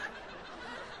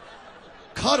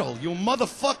 Cuddle, you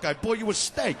motherfucker. I bought you a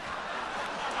steak.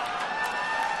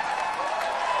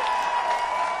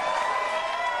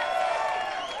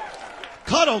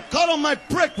 Cuddle my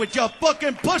brick with your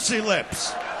fucking pussy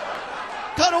lips.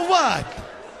 Cuddle what?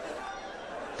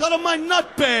 Cuddle my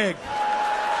nut bag.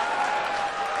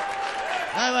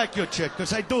 I like your chick,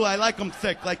 because I like them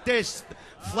thick. Like this,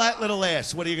 flat little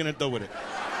ass. What are you going to do with it?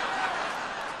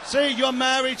 See, you're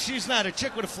married, she's not. A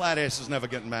chick with a flat ass is never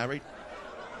getting married.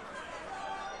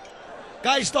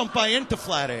 Guys don't buy into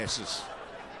flat asses.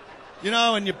 You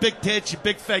know, and your big tits, your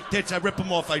big fake tits, I rip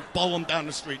them off, I bowl them down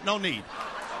the street. No need.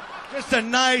 Just a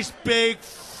nice, big,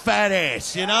 fat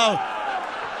ass, you know?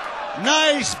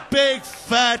 Nice, big,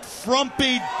 fat,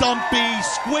 frumpy, dumpy,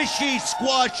 squishy,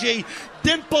 squashy,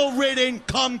 dimple-ridden,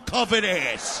 cum-covered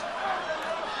ass.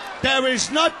 There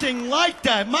is nothing like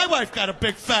that. My wife got a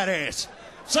big, fat ass.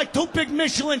 It's like 2 big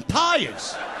Michelin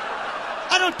tires.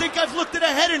 I don't think I've looked at her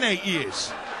head in 8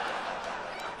 years.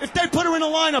 If they put her in a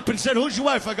lineup and said, who's your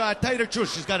wife? I got to tell you the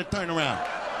truth, she's got to turn around.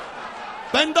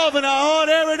 Bend over now. Oh,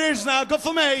 there it is now. Good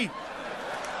for me.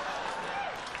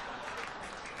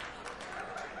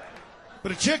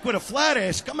 But a chick with a flat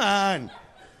ass, come on.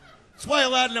 That's why a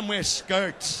lot of them wear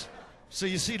skirts. So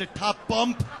you see the top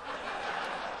bump.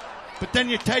 But then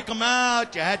you take them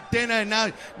out, you had dinner, and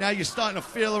now you're starting to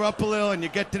feel her up a little, and you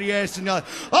get to the ass, and you're like,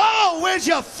 oh, where's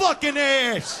your fucking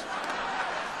ass?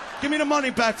 Give me the money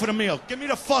back for the meal. Give me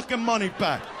the fucking money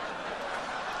back.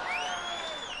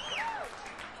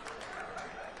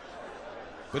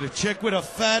 But a chick with a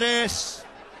fat ass,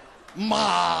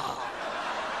 ma.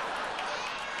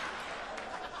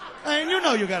 And you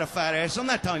know you got a fat ass. I'm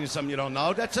not telling you something you don't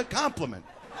know. That's a compliment.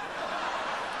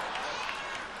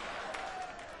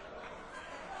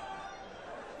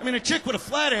 I mean, a chick with a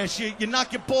flat ass, you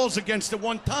knock your balls against it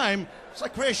one time, it's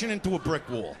like crashing into a brick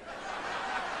wall.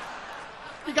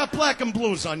 You got black and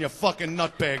blues on your fucking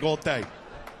nut bag all day.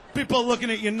 People are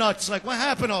looking at your nuts like, what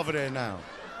happened over there now?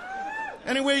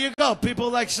 Anywhere you go, people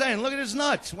are like saying, look at his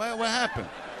nuts. What happened?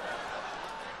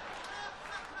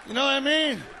 You know what I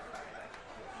mean?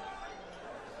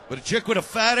 But a chick with a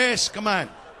fat ass, come on.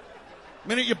 The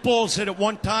minute your balls hit at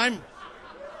one time,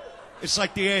 it's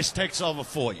like the ass takes over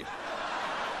for you.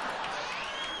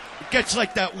 It gets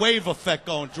like that wave effect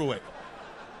going through it.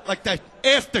 Like that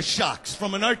aftershocks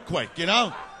from an earthquake, you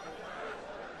know?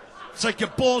 It's like your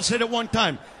balls hit at one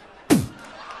time.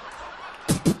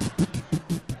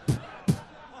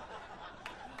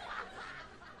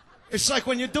 It's like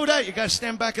when you do that, you gotta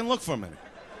stand back and look for a minute.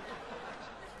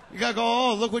 You gotta go,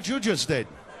 oh, look what you just did.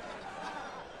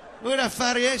 Look at that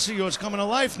fatty ass of yours coming to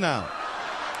life now.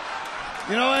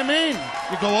 You know what I mean?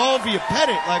 You go over, you pet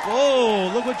it, like,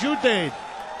 oh, look what you did.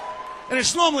 And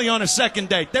it's normally on a second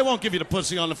date. They won't give you the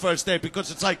pussy on the first date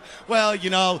because it's like, well, you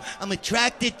know, I'm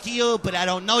attracted to you, but I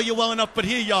don't know you well enough. But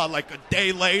here you are, like a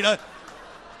day later.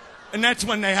 And that's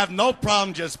when they have no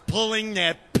problem just pulling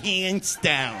their pants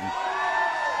down.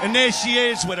 And there she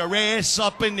is with her ass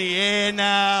up in the air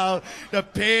now. The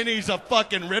panties are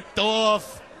fucking ripped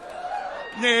off.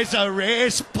 And there's her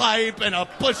ass pipe and her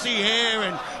pussy hair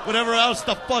and whatever else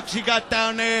the fuck she got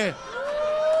down there.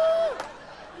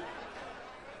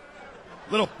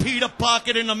 Little Peter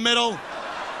pocket in the middle.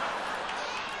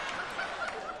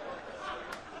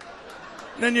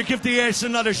 And then you give the ass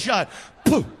another shot.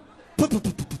 Pooh. Pooh, pooh,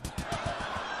 pooh, pooh, pooh.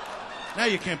 Now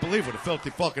you can't believe what a filthy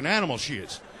fucking animal she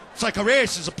is. It's like her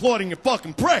ass is applauding your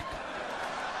fucking prick.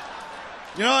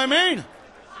 You know what I mean?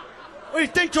 What do you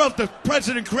think drove the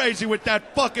president crazy with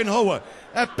that fucking hoa?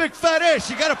 That big fat ass.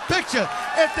 You got a picture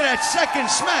after that second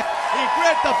smack. He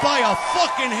grabbed her by her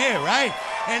fucking hair, right?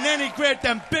 And then he grabbed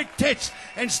them big tits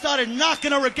and started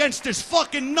knocking her against his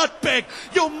fucking nutbag.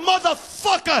 You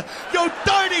motherfucker! You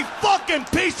dirty fucking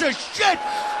piece of shit!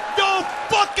 You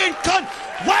fucking cunt!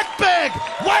 Whack bag!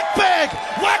 Whack bag!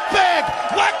 Whack bag!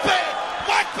 Whack bag!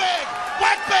 Whack bag!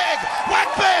 Whack bag!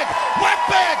 Whack bag! Whack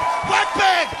bag! Whack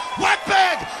bag! Whack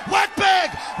bag! Whack bag!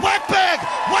 Whack bag!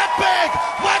 Whack bag!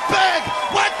 Whack bag!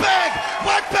 Whack bag!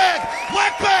 Whack bag!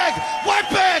 Whack bag! Whack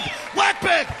bag! Whack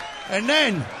bag! And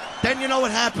then you know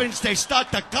what happens? They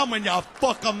start to come and you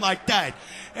fuck them like that.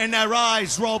 And their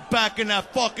eyes roll back in their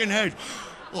fucking head.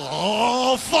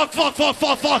 Oh, fuck, fuck, fuck,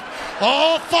 fuck, fuck.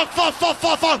 Oh, fuck, fuck, fuck,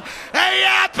 fuck, fuck. Hey,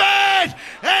 yappin'!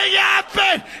 Hey,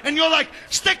 yappin'! And you're like,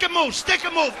 stick and move,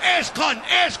 ass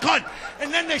cunt.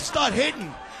 And then they start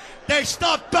hitting. They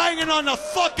start banging on the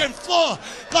fucking floor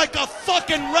like a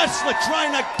fucking wrestler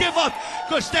trying to give up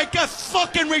because they get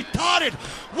fucking retarded.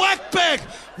 Whack bag,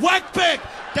 whack bag.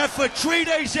 That for 3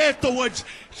 days afterwards,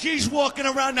 she's walking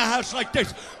around the house like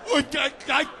this.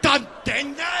 I done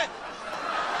that.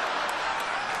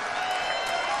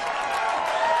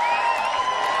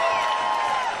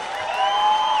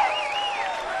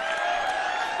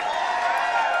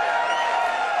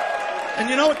 And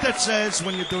you know what that says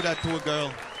when you do that to a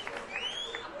girl?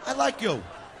 I like you.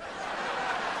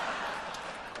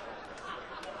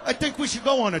 I think we should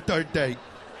go on a third date.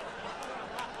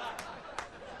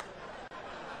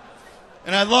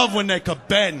 And I love when they could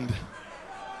bend.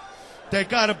 They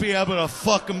gotta be able to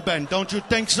fucking bend, don't you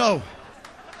think so?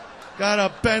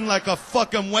 Gotta bend like a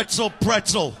fucking Wetzel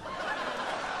pretzel.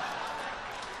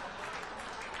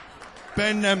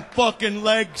 Bend them fucking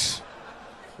legs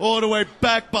all the way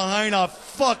back behind our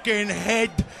fucking head.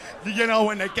 You know,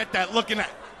 when they get that looking at...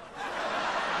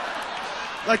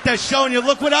 Like they're showing you,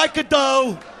 look what I could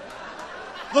do.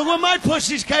 Look what my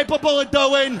pussy's capable of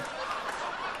doing.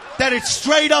 That it's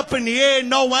straight up in the air,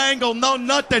 no angle, no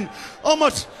nothing.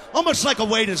 Almost like a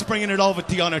waiter's bringing it over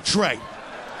to you on a tray.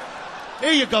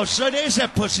 Here you go, sir. There's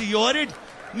that pussy you ordered.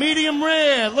 Medium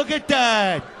rare. Look at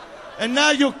that. And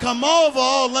now you come over.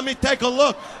 Oh, let me take a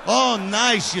look. Oh,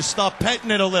 nice. You start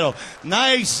petting it a little.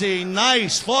 Nicey,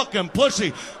 nice fucking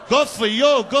pussy. Good for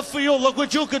you. Good for you. Look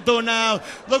what you could do now.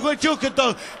 Look what you could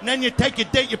do. And then you take your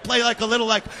date. You play like a little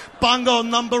like bongo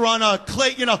number on a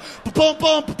clay, you know. Boom,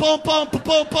 boom, boom, boom, boom,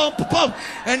 boom, boom, boom.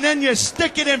 And then you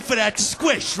stick it in for that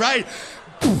squish, right?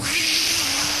 Take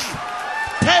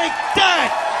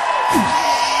that.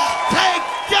 Take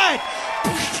that.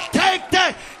 Take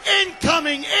that.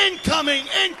 Incoming.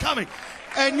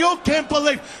 And you can't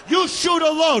believe you shoot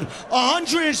a load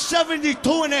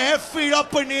 172 and a half feet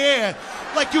up in the air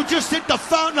like you just hit the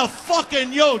fountain of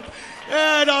fucking youth.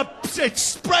 And it's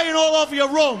spraying all over your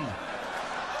room.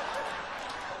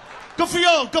 Good for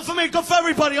you, good for me, good for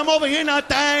everybody. I'm over here now.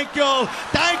 Thank you.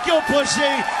 Thank you, pussy.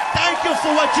 Thank you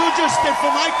for what you just did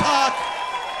for my cock.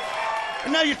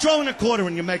 And now you're throwing a quarter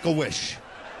and you make a wish.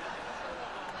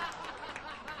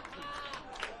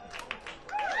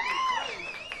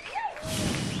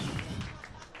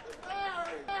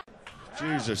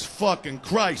 Jesus fucking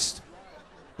Christ.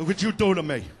 Look what you do to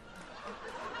me.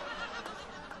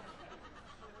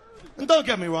 And don't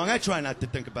get me wrong, I try not to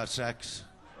think about sex.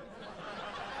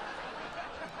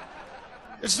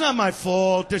 It's not my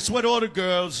fault. It's what all the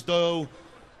girls do.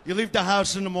 You leave the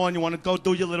house in the morning, you want to go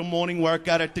do your little morning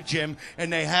workout at the gym,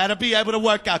 and they had to be able to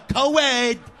work out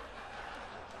co-ed.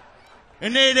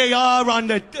 And there they are on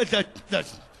the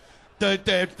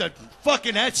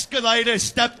fucking escalator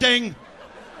step thing.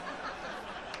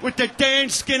 With the damn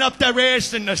skin up their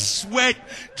ass and the sweat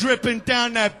dripping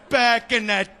down their back and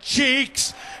their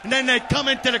cheeks. And then they come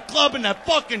into the club and their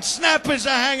fucking snappers are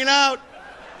hanging out.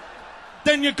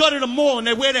 Then you go to the mall and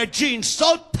they wear their jeans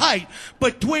so tight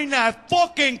between their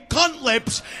fucking cunt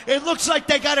lips, it looks like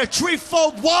they got a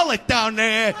treefold wallet down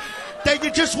there that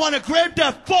you just want to grab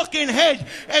their fucking head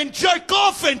and jerk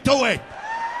off into it.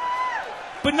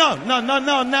 But no,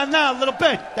 a little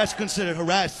bit. That's considered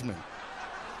harassment.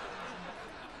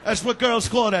 That's what girls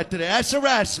call that today. That's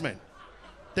harassment.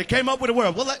 They came up with a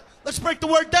word. Well, let's break the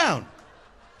word down.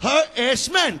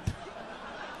 Harassment.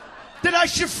 Then I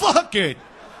should fuck it.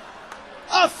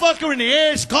 I'll fuck her in the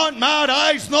ears, cunt, mouth,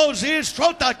 eyes, nose, ears,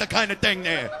 throat doctor kind of thing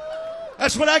there.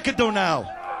 That's what I could do now.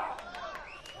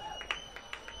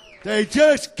 They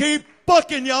just keep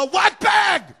fucking your whack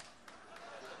bag.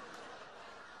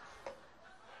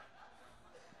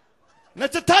 And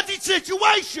that's a touchy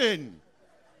situation.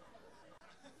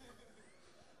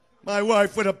 My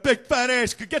wife with a big fat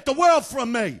ass could get the world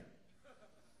from me.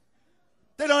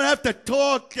 They don't have to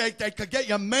talk. They could get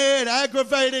you mad,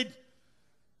 aggravated.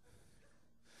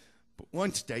 But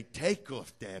once they take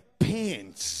off their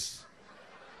pants.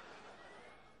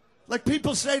 Like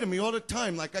people say to me all the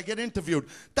time, like I get interviewed,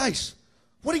 Dice,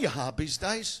 what are your hobbies,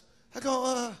 Dice? I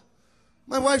go,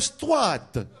 my wife's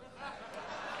twat.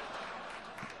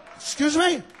 Excuse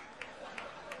me?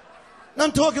 No,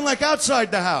 I'm talking like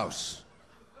outside the house.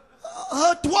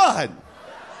 Her twat.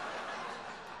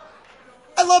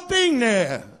 I love being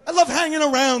there. I love hanging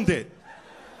around it.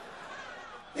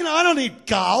 You know, I don't need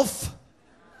golf.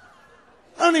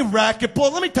 I don't need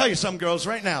racquetball. Let me tell you something, girls,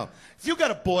 right now. If you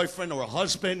got a boyfriend or a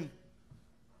husband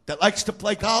that likes to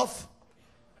play golf,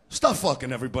 stop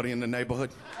fucking everybody in the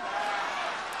neighborhood.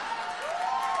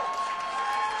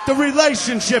 The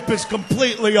relationship is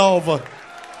completely over.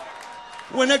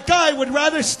 When a guy would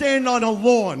rather stand on a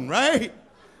lawn, right?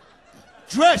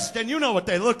 Dressed, and you know what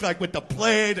they look like with the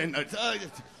plaid and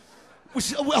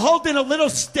we're holding a little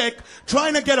stick,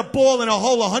 trying to get a ball in a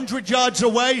hole 100 yards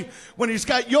away when he's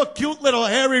got your cute little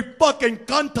hairy fucking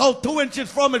cunt hole 2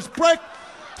 inches from his brick.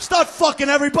 Start fucking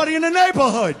everybody in the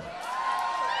neighborhood.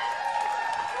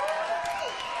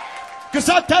 Because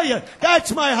I'll tell you,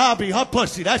 that's my hobby, her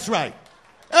pussy, that's right.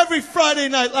 Every Friday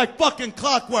night, like fucking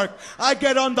clockwork, I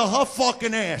get under her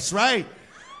fucking ass, right?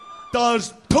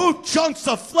 Those 2 chunks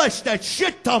of flesh that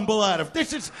shit tumble out of.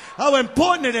 This is how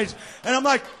important it is. And I'm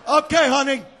like, okay,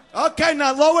 honey. Okay,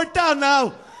 now lower it down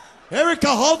now. Erica,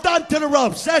 hold on to the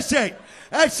ropes. That's it.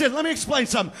 That's it. Let me explain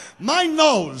something. My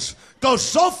nose goes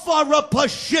so far up her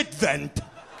shit vent,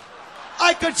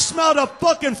 I could smell the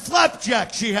fucking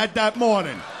flapjack she had that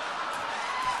morning.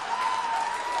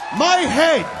 My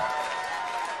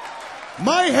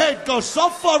head goes so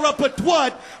far up her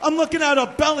twat, I'm looking at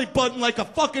her belly button like a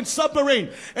fucking submarine.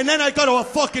 And then I go to a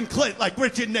fucking clit like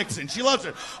Richard Nixon. She loves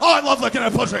it. Oh, I love licking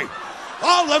that pussy.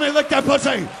 Oh, let me lick that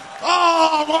pussy.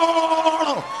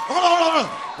 Oh,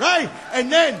 right?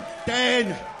 And then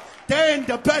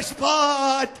the best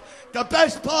part,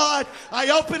 I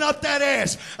open up that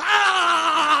ass.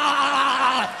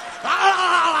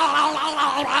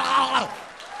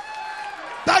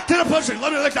 Back to the pussy.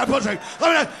 Let me lick that pussy.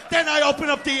 Then I open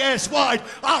up the ass wide.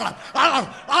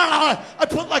 I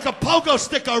put like a pogo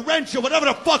stick or a wrench or whatever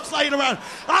the fuck's laying around.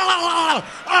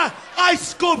 I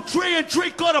scooped 3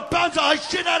 3/4 pounds of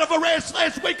shit out of her ass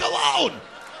last week alone.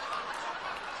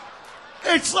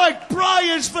 It's like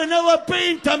Briar's vanilla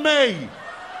bean to me.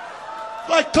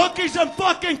 Like cookies and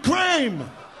fucking cream.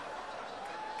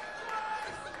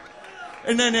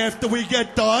 And then after we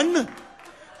get done,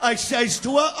 I says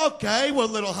to her, okay, we're a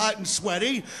little hot and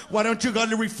sweaty. Why don't you go to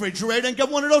the refrigerator and get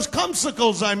one of those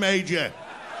cumsicles I made you?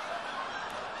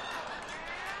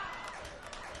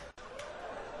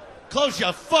 Close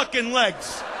your fucking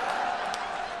legs.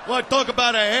 Want to talk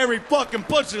about a hairy fucking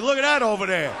pussy? Look at that over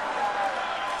there.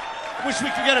 Wish we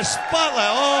could get a spotlight.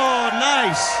 Oh,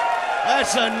 nice.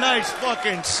 That's a nice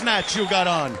fucking snatch you got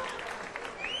on.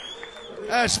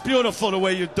 That's beautiful the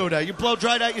way you do that. You blow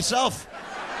dry that yourself?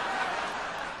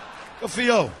 Good for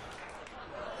you.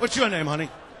 What's your name, honey?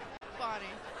 Bonnie.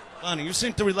 Bonnie, you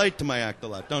seem to relate to my act a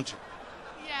lot, don't you?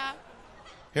 Yeah.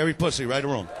 Hairy pussy, right or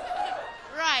wrong?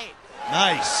 Right.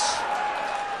 Nice.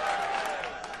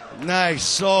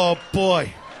 Nice. Oh,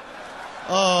 boy.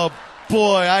 Oh,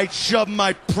 boy. I shoved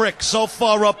my prick so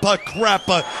far up her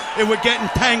crapper, it would get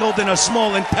entangled in a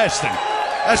small intestine.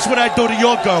 That's what I do to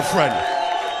your girlfriend.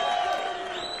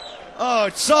 Oh,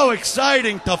 it's so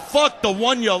exciting to fuck the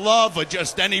one you love or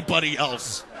just anybody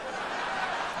else.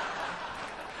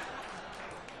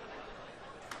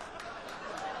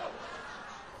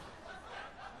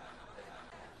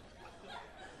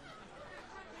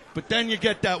 But then you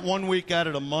get that 1 week out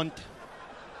of the month.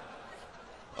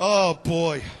 Oh,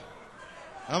 boy.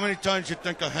 How many times you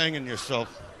think of hanging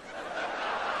yourself?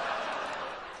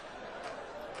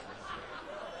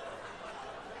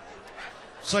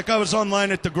 It's like I was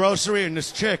online at the grocery and this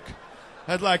chick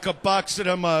had like a box of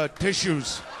them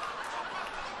tissues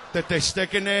that they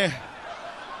stick in there.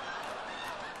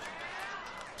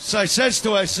 So I says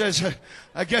to her,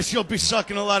 I guess you'll be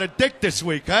sucking a lot of dick this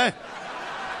week, huh?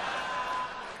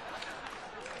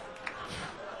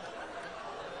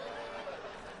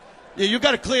 Yeah, you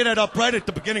got to clear that up right at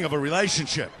the beginning of a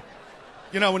relationship.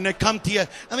 You know, when they come to you,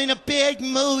 I'm in a bad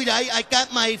mood, I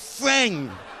got my friend.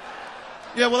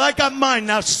 Yeah, well, I got mine,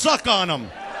 now suck on him.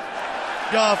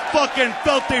 You fucking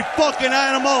filthy fucking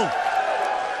animal.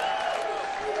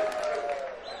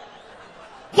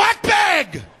 Whack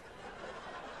bag!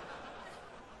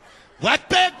 Whack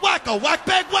bag whacker, whack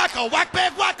bag whacker, whack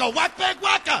bag whacker, whack bag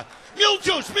whacker. Mule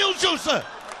juicer.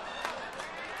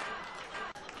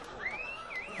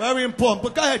 Very important.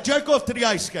 But go ahead, jerk off to the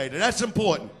ice skater. That's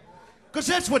important. Because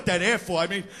that's what they're there for. I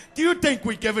mean, do you think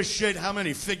we give a shit how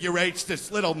many figure eights this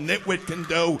little nitwit can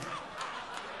do?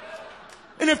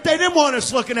 And if they didn't want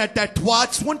us looking at that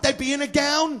twats, wouldn't they be in a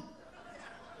gown?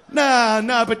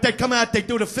 Nah, but they come out, they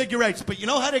do the figure eights. But you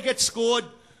know how they get scored?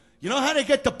 You know how they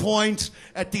get the points?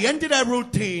 At the end of that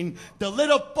routine, the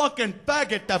little fucking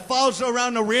faggot that follows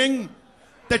around the ring,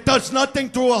 that does nothing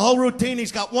through a whole routine,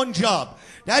 he's got one job.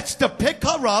 That's to pick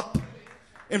her up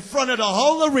in front of the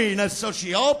whole arena so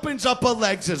she opens up her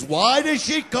legs as wide as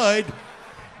she could,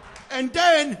 and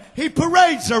then he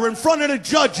parades her in front of the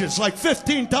judges like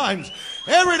 15 times.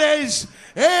 Here it is.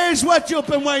 Here's what you've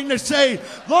been waiting to see.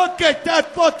 Look at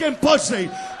that fucking pussy.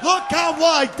 Look how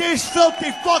wide this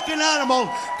filthy fucking animal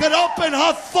could open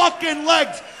her fucking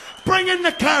legs. Bring in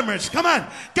the cameras. Come on.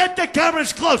 Get the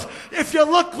cameras close. If you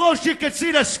look close, you can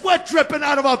see the sweat dripping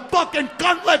out of her fucking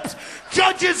cunt lips.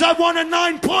 Judges, I want a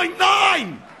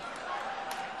 9.9.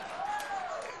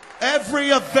 Every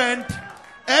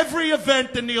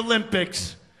event in the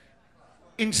Olympics,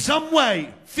 in some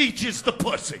way, features the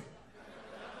pussy.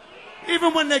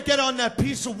 Even when they get on that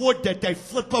piece of wood that they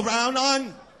flip around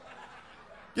on,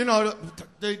 you know,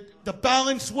 the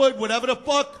balance wood, whatever the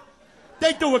fuck,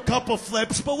 they do a couple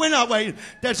flips, but we're not waiting.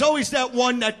 There's always that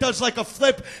one that does like a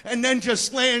flip and then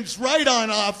just lands right on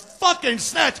a fucking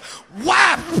snatch.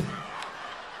 Whap!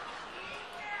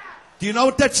 Do you know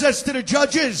what that says to the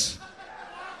judges?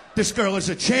 This girl is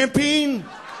a champion.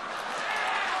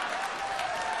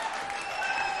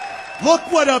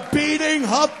 Look what a beating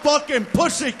her fucking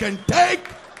pussy can take.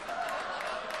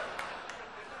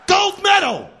 Gold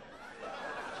medal.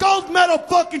 Gold medal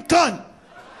fucking cunt.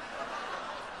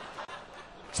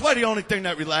 That's why the only thing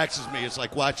that relaxes me is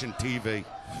like watching TV.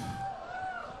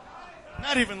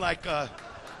 Not even like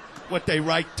what they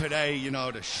write today, you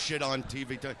know, the shit on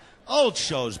TV. Old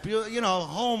shows, you know,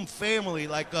 Home Family,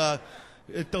 like the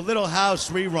Little House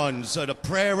reruns, The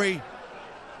Prairie.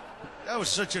 That was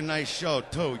such a nice show,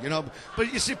 too, you know.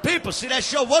 But you see, people, that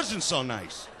show wasn't so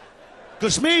nice.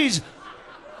 Because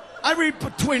I read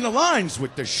between the lines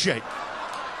with this shit. You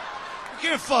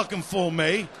can't fucking fool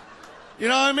me. You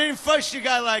know what I mean? First you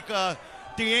got like the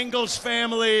Ingalls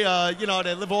family, you know,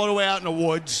 they live all the way out in the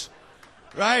woods,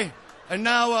 right? And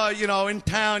now, you know, in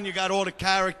town you got all the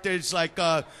characters like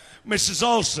Mrs.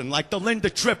 Olsen, like the Linda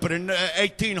Trippett in the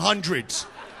 1800s.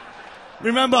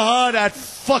 Remember her, that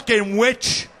fucking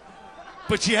witch?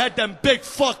 But she had them big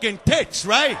fucking tits,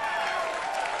 right?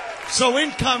 So in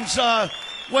comes,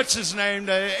 what's his name?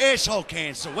 The asshole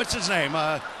cancer. What's his name?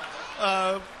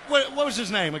 What was his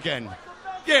name again?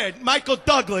 Yeah, Michael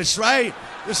Douglas, right?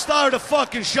 The star of the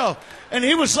fucking show. And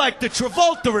he was like the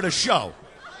Travolta of the show,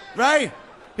 right?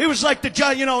 He was like the,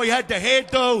 you know, he had the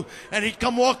hairdo, and he'd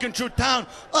come walking through town.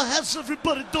 Oh, how's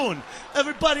everybody doing?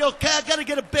 Everybody okay? I gotta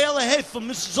get a bale of hay from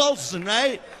Mrs. Olsen,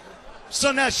 right?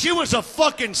 So now she was a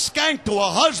fucking skank to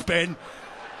her husband.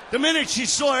 The minute she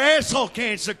saw her asshole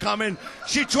cancer coming,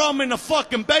 she threw him in the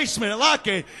fucking basement and locked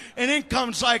it. And in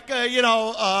comes like, you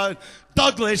know,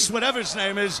 Douglas, whatever his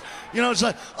name is, you know, it's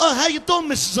like, oh, how you doing,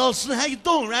 Mrs. Olsen? How you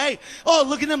doing, right? Oh,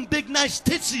 look at them big, nice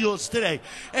tits of yours today.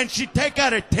 And she'd take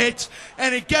out her tits,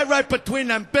 and he'd get right between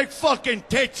them big fucking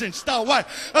tits and start what?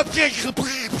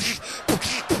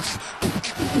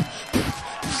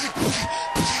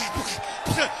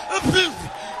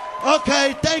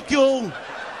 Okay, thank you.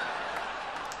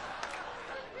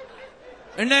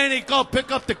 And then he'd go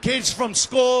pick up the kids from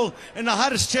school, and the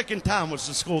hottest chick in town was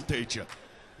the school teacher.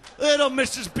 Little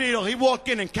Mrs. Beadle, he walk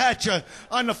in and catch her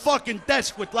on the fucking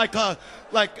desk with like a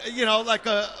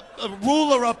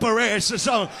ruler up her ass or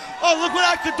something. Oh, look what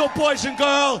I can do, boys and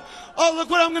girls. Oh, look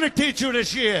what I'm going to teach you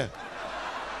this year.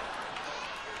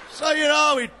 So, you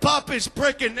know, he'd pop his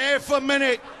prick in there for a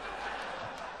minute.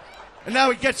 And now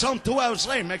he gets home 2 hours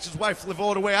later, makes his wife live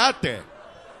all the way out there.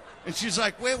 And she's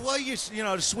like, where were you? You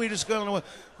know, the sweetest girl in the world.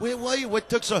 Where were you? What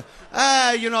took so?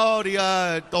 You know,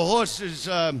 the horse's,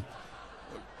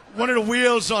 one of the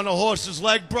wheels on the horse's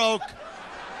leg broke.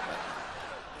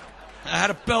 I had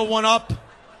to build one up.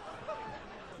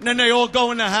 And then they all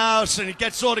go in the house, and he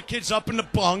gets all the kids up in the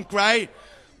bunk, right?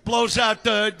 Blows out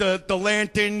the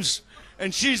lanterns,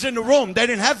 and she's in the room. They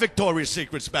didn't have Victoria's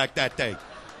Secrets back that day.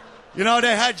 You know,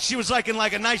 she was like in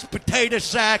like a nice potato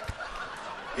sack.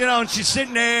 You know, and she's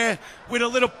sitting there with her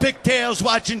little pigtails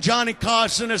watching Johnny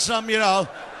Carson or something, you know.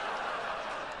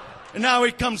 And now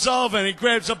he comes over and he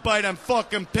grabs a bite of them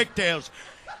fucking pigtails.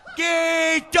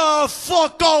 Get the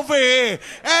fuck over here!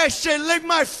 Ashton, leave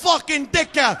my fucking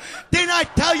dick out! Didn't I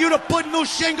tell you to put new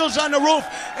shingles on the roof?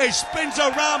 He spins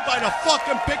around by the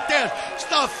fucking pigtails.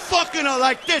 Start fucking her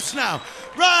like this now.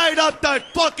 Right up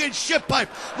that fucking shit pipe.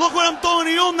 Look what I'm doing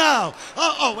to you now.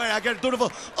 Oh, wait, I gotta do the...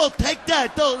 Oh, take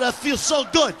that. Oh, that feels so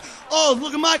good. Oh,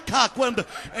 look at my cock.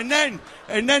 And then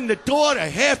the daughter,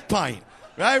 half pint.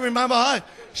 Right? Remember her?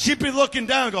 She'd be looking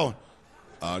down going,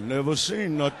 I've never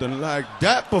seen nothing like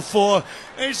that before.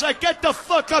 And he's like, get the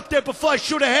fuck up there before I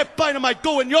shoot a half pint of my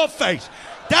goo in your face.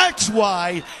 That's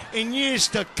why, in years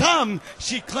to come,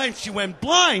 she claims she went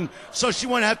blind, so she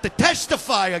won't have to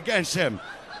testify against him.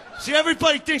 See,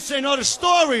 everybody thinks they know the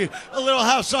story, A Little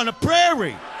House on the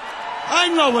Prairie. I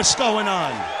know what's going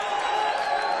on.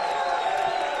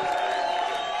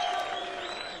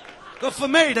 Good for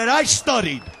me that I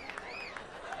studied.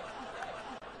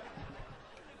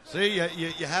 See,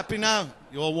 you happy now?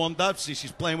 You all warmed up? See,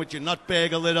 she's playing with your nut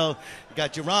bag a little. You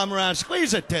got your arm around.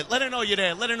 Squeeze her tit. Let her know you're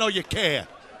there. Let her know you care.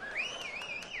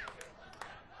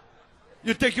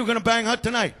 You think you're going to bang her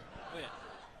tonight? Oh, yeah.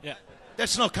 Yeah.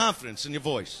 That's no confidence in your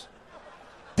voice.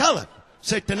 Tell her.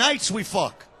 Say, tonight's we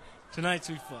fuck. Tonight's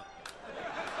we fuck.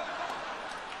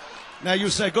 Now you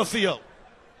say, good for you.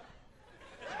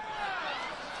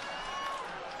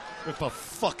 Rip her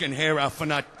fucking hair out for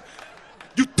not...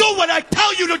 You do what I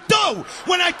tell you to do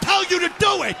when I tell you to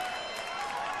do it.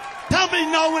 Tell me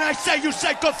no when I say you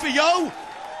say good for you.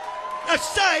 I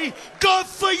say good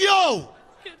for you.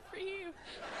 Good for you.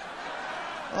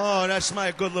 Oh, that's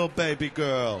my good little baby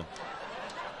girl.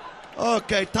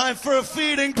 Okay, time for a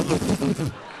feeding.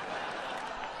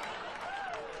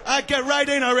 I get right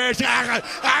in her ass. I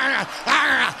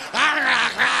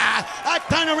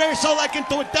turn her asshole like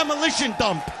into a demolition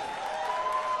dump.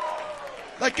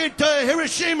 Like into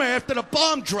Hiroshima after the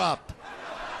bomb dropped.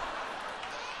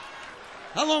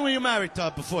 How long were you married to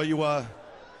her before you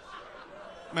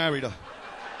married her?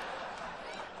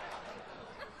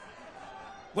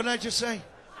 What did I just say?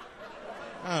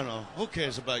 I don't know. Who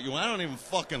cares about you? I don't even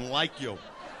fucking like you.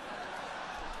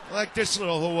 I like this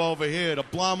little who over here, the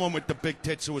blonde one with the big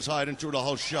tits who was hiding through the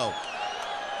whole show.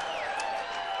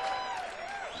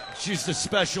 She's the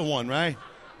special one, right?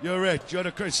 You're it. You're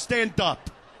the... Stand up.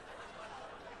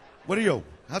 What are you?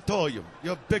 How tall are you?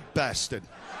 You're a big bastard.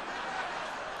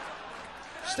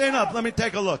 Stand up. Let me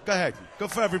take a look. Go ahead. Good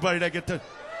for everybody that get to...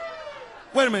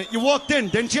 Wait a minute. You walked in,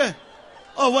 didn't you?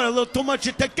 Oh, what, a little too much?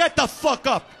 Get the fuck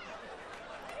up.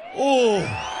 Oh.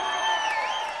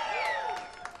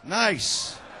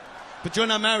 Nice. But you're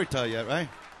not married to her yet, right?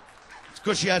 It's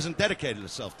because she hasn't dedicated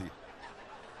herself to you.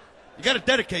 You got to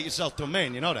dedicate yourself to a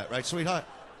man. You know that, right, sweetheart?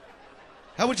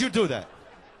 How would you do that?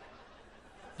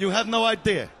 You have no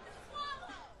idea.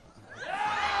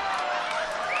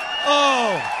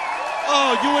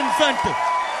 Oh, you invented.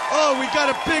 Oh, we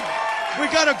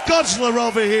got a guzzler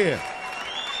over here.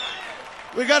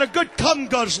 We got a good cum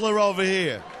guzzler over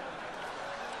here.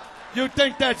 You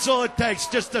think that's all it takes,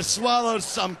 just to swallow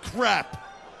some crap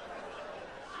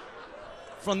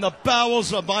from the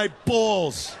bowels of my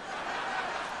balls?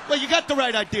 Well, you got the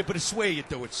right idea, but it's the way you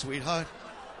do it, sweetheart.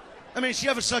 I mean, if you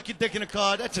ever suck your dick in a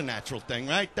car, that's a natural thing,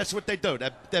 right? That's what they do.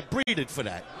 They're breeded for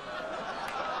that.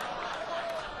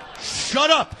 Shut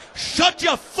up. Shut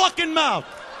your fucking mouth.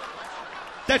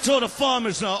 That's all the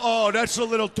farmers know. Oh, that's a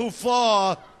little too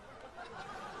far.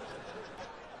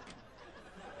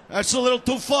 That's a little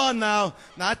too far now.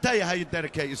 Now, I'll tell you how you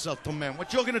dedicate yourself to a man.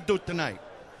 What you're going to do tonight,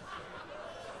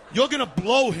 you're going to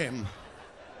blow him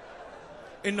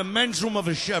in the men's room of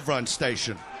a Chevron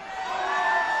station.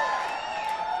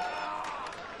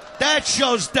 That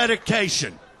shows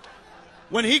dedication.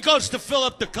 When he goes to fill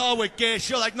up the car with gas,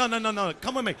 you're like, no,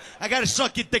 come with me. I got to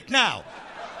suck your dick now.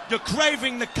 You're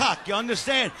craving the cock, you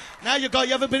understand? Now you go,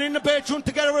 you ever been in the bathroom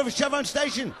together with a Chevron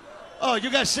station? Oh,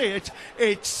 you got to see,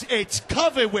 it's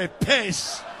covered with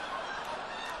piss.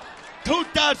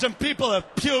 2,000 people have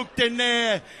puked in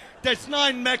there. There's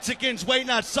 9 Mexicans waiting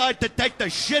outside to take the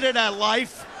shit of that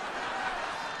life.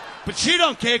 But she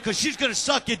don't care because she's going to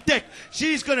suck your dick.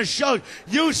 She's going to show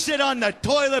you sit on the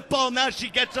toilet bowl. Now she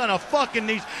gets on her fucking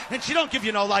knees. And she don't give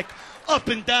you no, like, up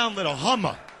and down little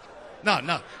Hummer.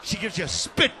 No. She gives you a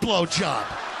spit blow job.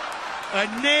 A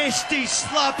nasty,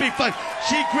 sloppy fuck.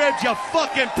 She grabs your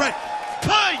fucking breath.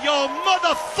 Puh, you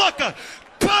motherfucker.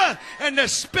 Puh, and the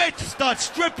spit starts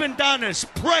dripping down this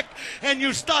prick. And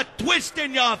you start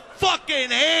twisting your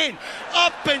fucking hand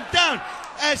up and down.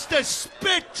 As the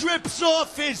spit drips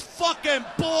off his fucking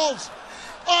balls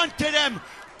onto them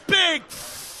big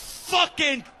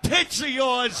fucking tits of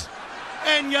yours.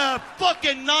 And your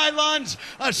fucking nylons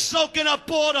are soaking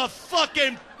up all the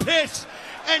fucking piss.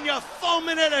 And you're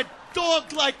foaming at a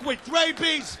dog like with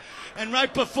rabies. And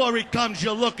right before he comes,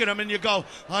 you look at him and you go,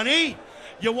 honey,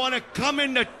 you want to come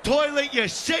in the toilet you're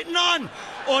sitting on?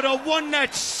 Or the one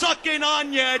that's sucking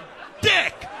on your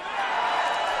dick?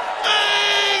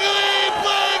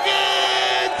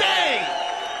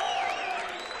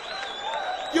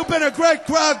 You've been a great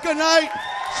crowd. Good night.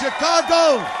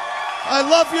 Chicago, I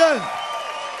love you.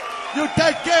 You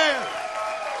take care.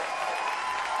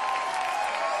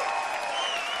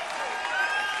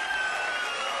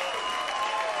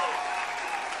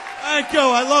 Thank you.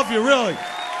 I love you, really.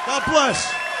 God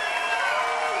bless.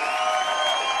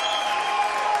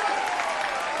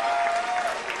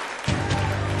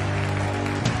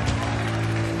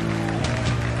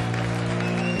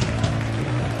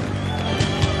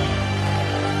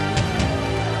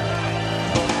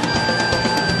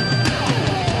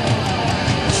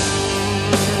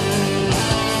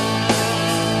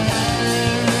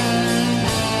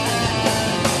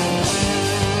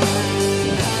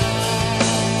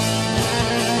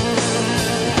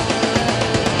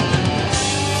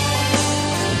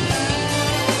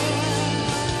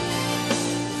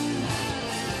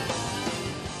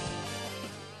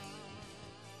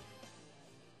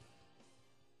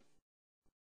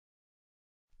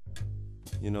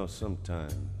 You know,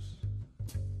 sometimes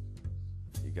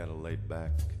you gotta lay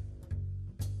back,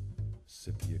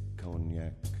 sip your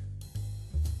cognac,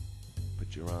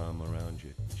 put your arm around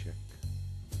your chick,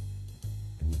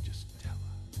 and you just tell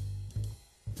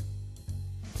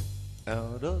her.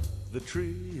 Out of the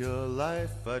tree of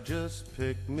life, I just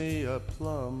picked me a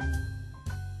plum.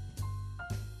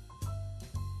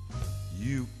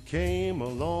 You came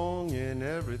along and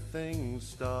everything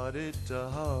started to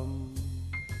hum.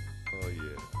 Oh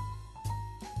yeah.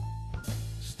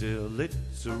 Still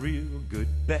it's a real good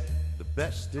bet. The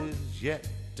best is yet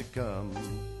to come.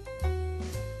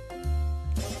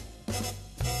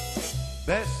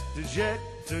 Best is yet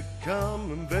to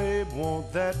come, and babe,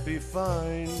 won't that be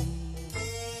fine?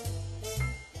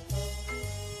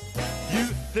 You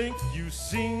think you've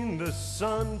seen the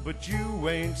sun, but you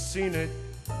ain't seen it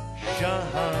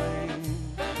shine.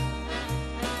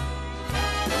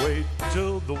 Wait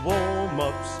till the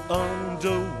warm-up's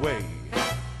underway.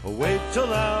 Wait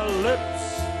till our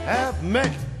lips have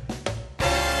met.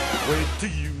 Wait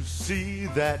till you see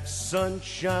that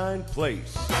sunshine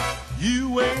place.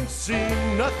 You ain't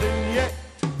seen nothing yet.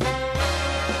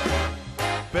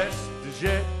 Best is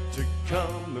yet to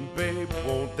come, and babe,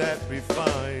 won't that be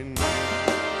fine?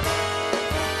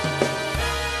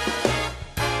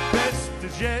 Best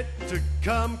is yet to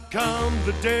come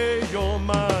the day you're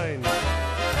mine.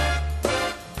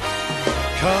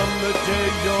 Come the day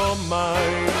you're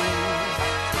mine,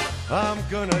 I'm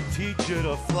gonna teach you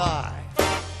to fly.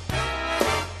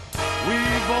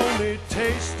 We've only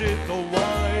tasted the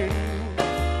wine.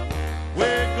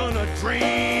 We're gonna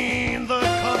drain the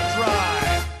cup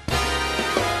dry.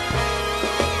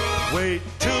 Wait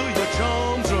till your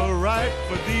charms are ripe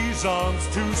for these arms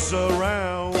to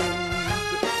surround.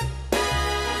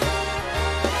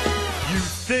 You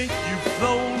think you've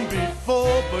flown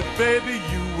before, but baby,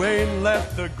 you ain't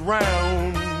left the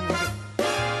ground.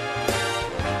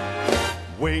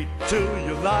 Wait till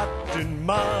you're locked in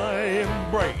my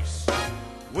embrace.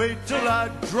 Wait till I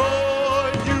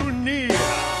draw you near.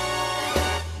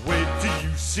 Wait till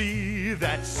you see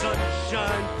that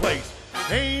sunshine place.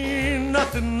 Ain't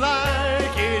nothing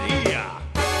like it here.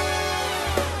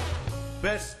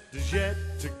 Best is yet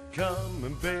to come,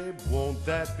 and babe, won't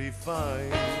that be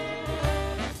fine?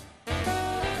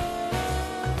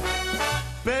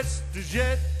 Best is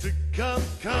yet to come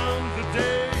the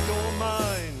day you're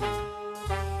mine.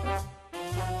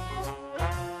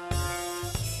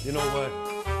 You know what?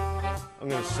 I'm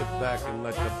gonna sit back and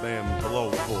let the band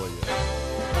blow for you.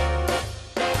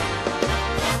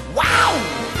 Wow!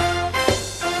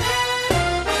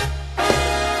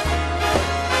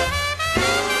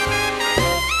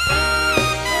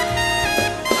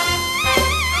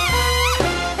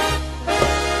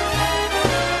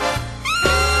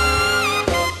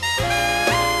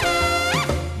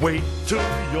 Wait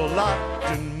till you're locked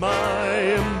in my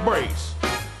embrace.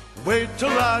 Wait till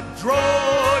I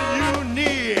draw you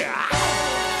near.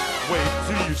 Wait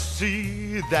till you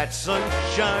see that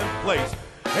sunshine place.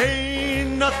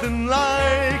 Ain't nothing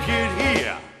like it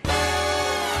here.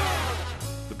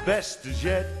 The best is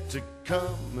yet to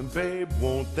come, and babe,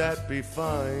 won't that be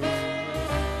fine?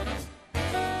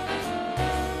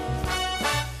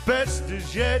 Best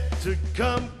is yet to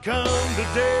come the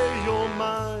day you're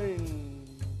mine,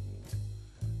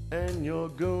 and you're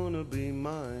gonna be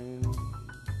mine.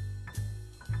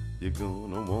 You're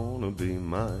gonna wanna be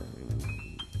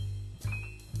mine.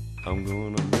 I'm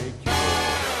gonna make you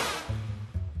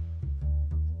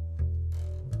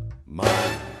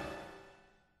mine.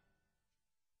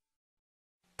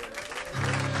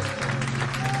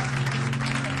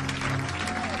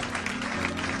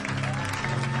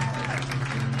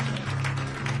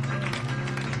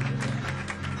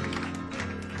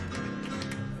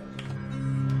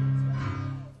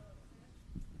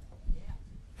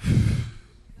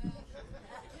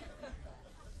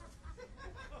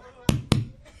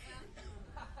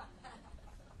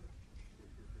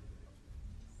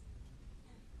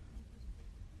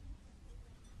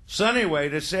 So anyway,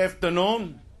 this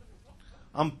afternoon,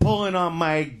 I'm pulling on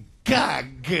my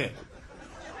gog.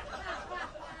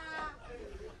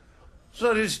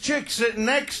 So this chick sitting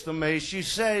next to me, she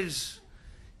says,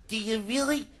 Do you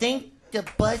really think the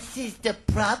bus is the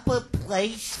proper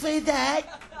place for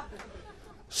that?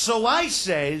 so I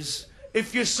says,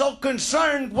 if you're so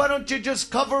concerned, why don't you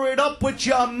just cover it up with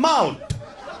your mouth?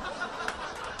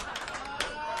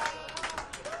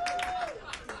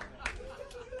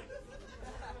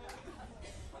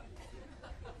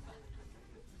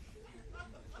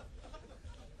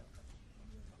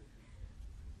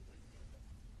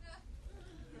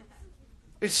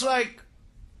 It's like,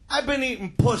 I've been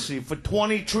eating pussy for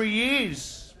 23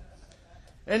 years,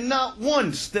 and not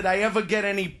once did I ever get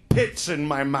any pits in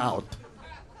my mouth.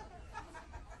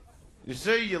 You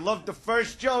see, you loved the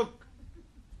first joke.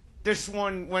 This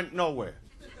one went nowhere.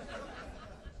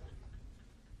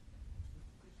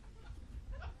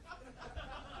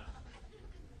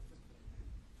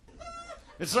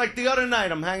 It's like the other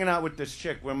night, I'm hanging out with this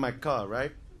chick. We're in my car,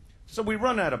 right? So we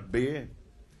run out of beer.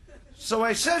 So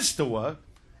I says to her,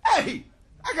 hey,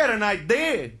 I got an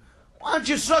idea. Why don't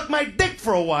you suck my dick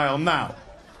for a while now?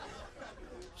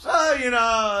 So, you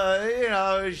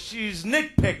know, she's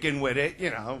nitpicking with it, you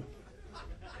know.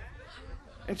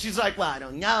 And she's like, well, I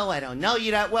don't know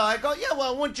you that well. I go, yeah,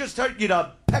 well, it wouldn't just hurt you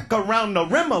to peck around the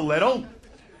rim a little.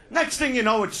 Next thing you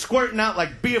know, it's squirting out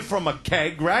like beer from a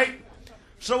keg, right?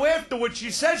 So afterwards,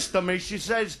 she says to me, she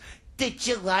says, Did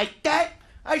you like that?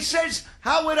 I says,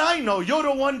 how would I know? You're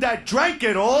the one that drank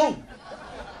it all.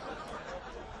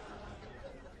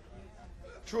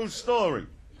 True story.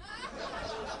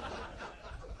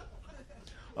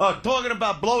 Oh, talking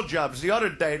about blowjobs, the other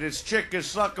day, this chick is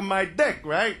sucking my dick,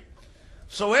 right?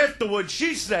 So afterwards,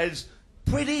 she says,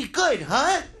 Pretty good,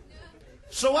 huh?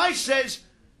 so I says,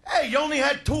 hey, you only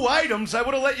had 2 items. I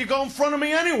would have let you go in front of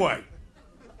me anyway.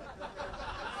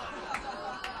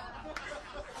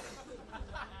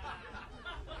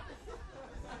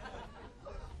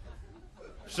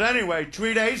 So anyway,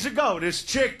 3 days ago, this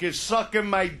chick is sucking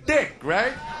my dick,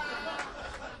 right?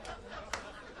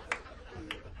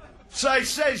 So I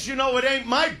says, you know, it ain't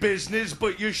my business,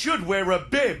 but you should wear a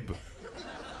bib.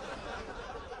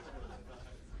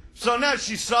 So now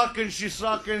she's sucking.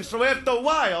 So after a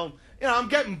while, you know, I'm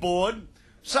getting bored.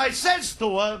 So I says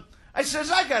to her, I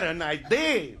says, I got an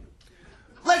idea.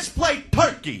 Let's play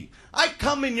turkey. I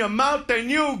come in your mouth and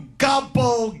you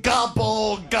gobble,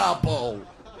 gobble, gobble.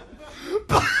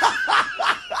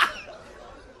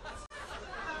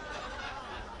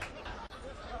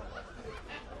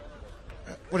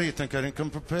 What do you think? I didn't come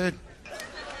prepared?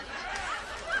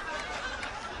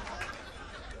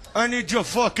 I need your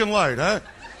fucking light, huh?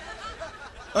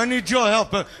 I need your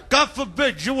help. God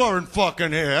forbid you weren't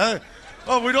fucking here, huh?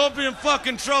 Oh, we'd all be in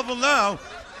fucking trouble now.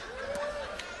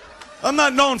 I'm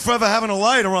not known for ever having a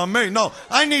lighter on me. No,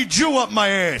 I need you up my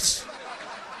ass.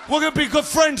 We're going to be good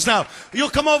friends now. You'll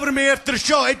come over to me after the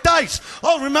show. Hey, Dice.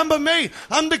 Oh, remember me?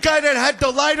 I'm the guy that had the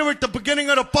lighter at the beginning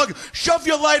of the bug. Shove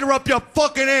your lighter up your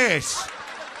fucking ass.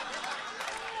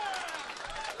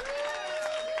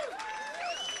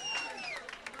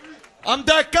 I'm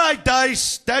that guy,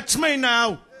 Dice. That's me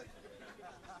now.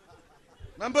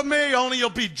 Remember me? Only you'll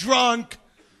be drunk.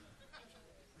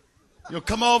 You'll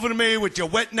come over to me with your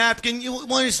wet napkin. You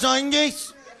want to sign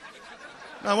this?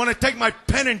 I want to take my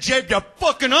pen and jab your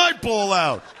fucking eyeball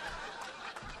out.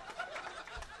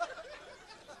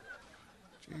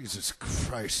 Jesus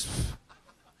Christ.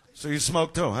 So you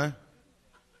smoke too, huh?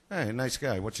 Hey, nice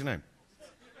guy. What's your name?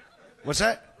 What's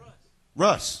that?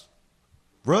 Russ.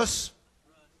 Russ?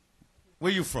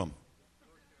 Where you from?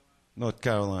 North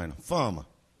Carolina. Farmer.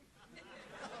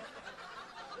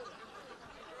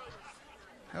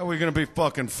 How are we gonna be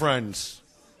fucking friends?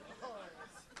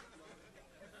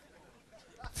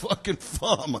 Fucking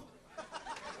farmer.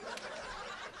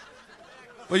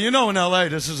 Well, you know in L.A.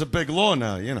 this is a big law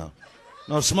now, you know.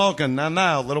 No smoking,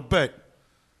 now, a little bit.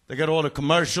 They got all the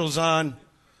commercials on.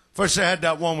 First they had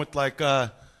that one with like,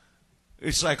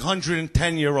 it's like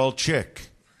 110-year-old chick.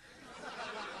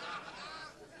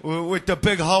 With the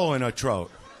big hole in her throat.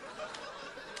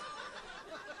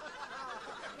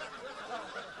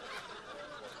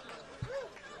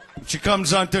 She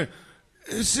comes on to,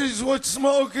 this is what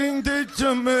smoking did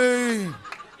to me.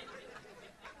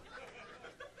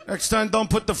 Next time, don't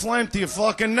put the flame to your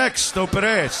fucking neck, stupid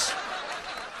ass.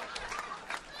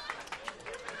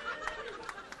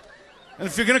 And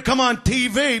if you're gonna come on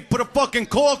TV, put a fucking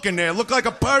cork in there, look like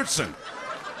a person.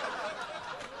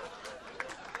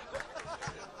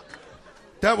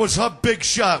 That was her big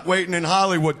shot waiting in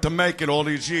Hollywood to make it all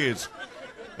these years.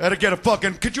 Had to get a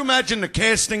fucking, could you imagine the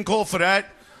casting call for that?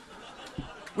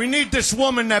 We need this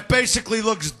woman that basically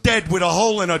looks dead with a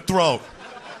hole in her throat.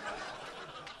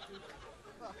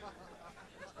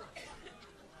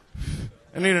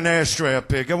 I need an ashtray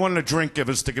up here. Get one of the drink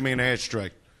givers to give me an ashtray.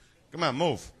 Come on,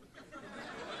 move.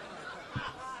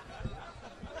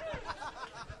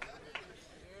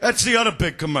 That's the other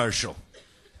big commercial.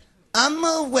 I'm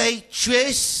a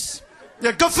waitress.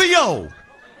 Yeah, good for you.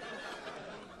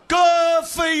 Good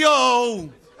for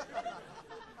you.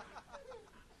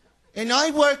 And I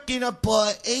work in a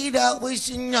bar 8 hours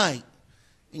a night.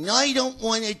 And I don't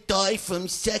want to die from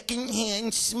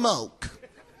secondhand smoke.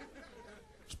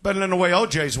 It's better than the way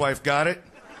OJ's wife got it.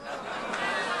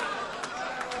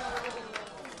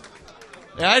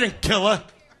 Yeah, I didn't kill her.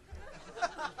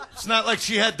 It's not like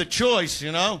she had the choice,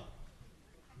 you know?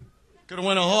 Could have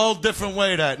went a whole different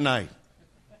way that night.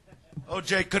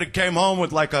 OJ could have came home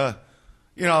with like a,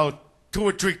 2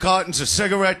 or 3 cartons of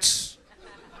cigarettes.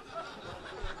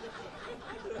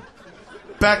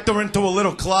 Backed her into a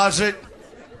little closet.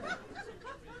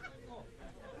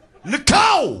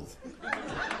 Nicole!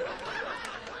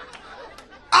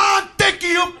 I'm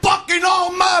thinking you fucking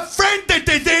all my friend that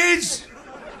it is.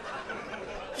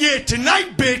 Yeah,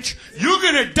 tonight, bitch, you're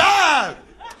gonna die.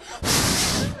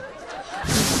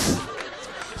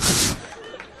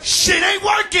 Shit ain't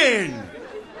working.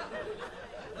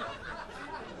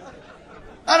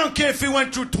 I don't care if he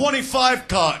went through 25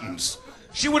 cartons.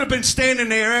 She would have been standing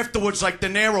there afterwards like De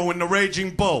Niro in The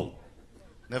Raging Bull.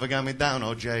 Never got me down,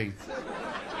 OJ.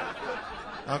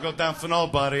 I'll go down for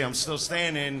nobody. I'm still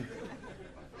standing.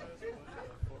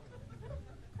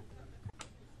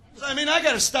 So, I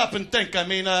gotta stop and think.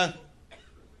 God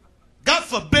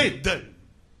forbid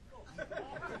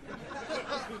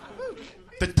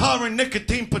the tar and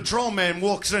nicotine patrol man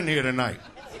walks in here tonight.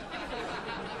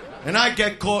 And I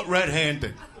get caught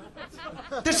red-handed.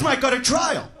 This might go to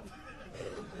trial.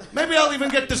 Maybe I'll even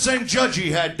get the same judge he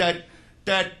had, that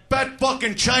fat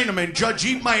fucking Chinaman, Judge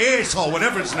Eat My Asshole,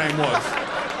 whatever his name was.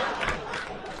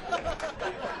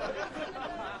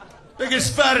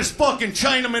 Biggest, fattest fucking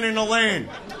Chinaman in the land.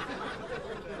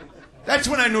 That's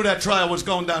when I knew that trial was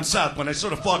going down south, when I saw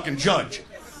the fucking judge.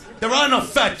 There are no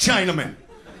fat Chinamen.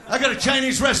 I got a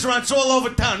Chinese restaurants all over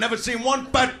town, never seen one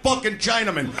fat fucking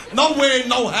Chinaman. No way,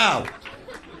 no how.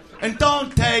 And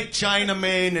don't take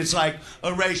Chinaman as like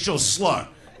a racial slur.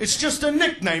 It's just a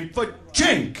nickname for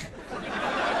chink.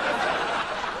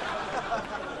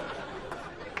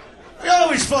 We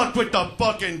always fuck with the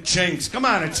fucking chinks. Come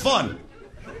on, it's fun.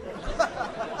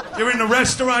 You're in the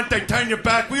restaurant, they turn your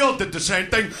back. We all did the same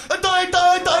thing.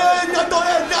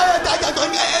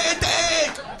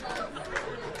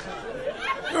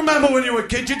 You remember when you were a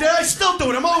kid, you did? I still do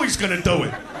it. I'm always going to do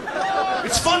it.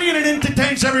 It's funny and it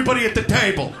entertains everybody at the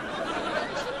table.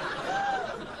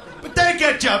 But they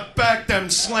get you back, them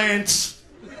slants.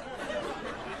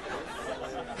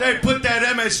 They put that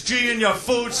MSG in your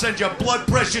food, send your blood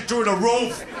pressure through the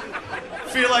roof.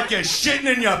 Feel like you're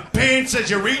shitting in your pants as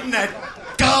you're eating that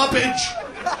garbage.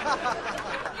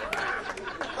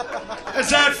 How's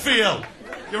that feel?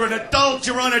 You're an adult,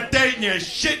 you're on a date, and you're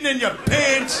shitting in your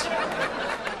pants.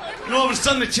 And all of a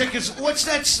sudden the chick is, what's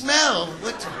that smell?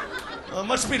 It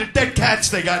must be the dead cats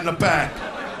they got in the back.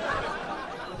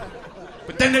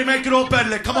 But then they make it all better.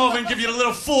 They come over and give you a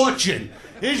little fortune.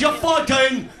 Here's your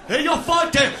fortune. Here's your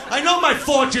fortune. I know my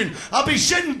fortune. I'll be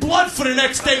shitting blood for the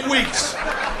next 8 weeks.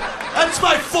 That's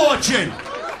my fortune.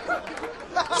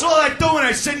 That's all I do when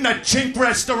I sit in that chink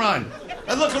restaurant.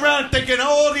 I look around thinking,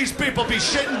 all these people be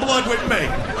shitting blood with me.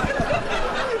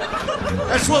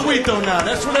 That's what we do now.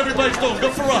 That's what everybody's doing.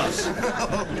 Good for us.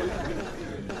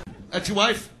 That's your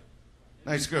wife?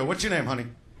 Nice girl. What's your name, honey?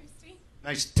 Christy.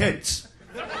 Nice tits.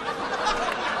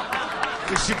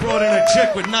 She brought in a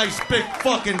chick with nice big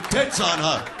fucking tits on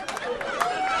her.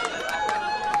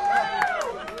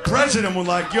 President was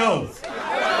like, yo,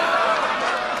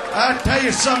 I'll tell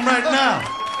you something right now.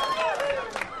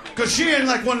 Because she ain't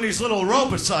like one of these little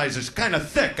robot-sizes, kind of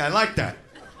thick. I like that.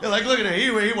 You're like, look at her. He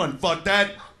wouldn't fuck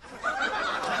that.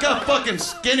 Got fucking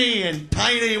skinny and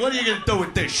tiny. What are you going to do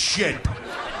with this shit?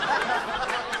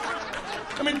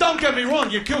 I mean, don't get me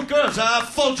wrong. You're cute girls. I'll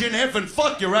fold you in half and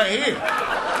fuck you right here.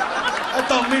 That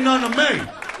don't mean nothing to me.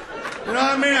 You know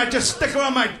what I mean? I just stick her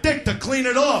on my dick to clean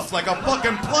it off like a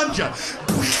fucking plunger.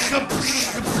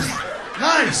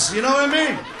 Nice, you know what I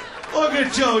mean? Look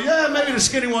at you. Yeah, maybe the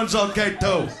skinny one's okay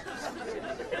too.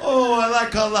 Oh, I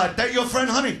like her a lot. That your friend,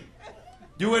 honey?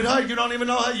 You with her? You don't even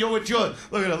know her? You're with your...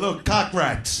 Look at her, little cock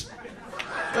rats.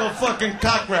 Little fucking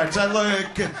cock rats. I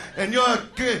look at... And you're a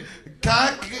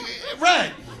cock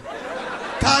rat.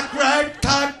 Cock rat,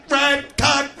 cock rat,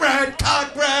 cock rat,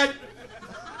 cock rat.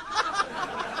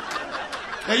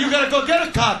 Now you gotta go get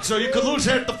a cock so you could lose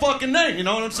half the fucking name, you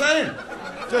know what I'm saying?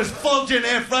 Just fold your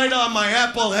half right on my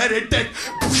apple-headed dick.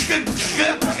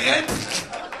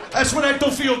 That's what I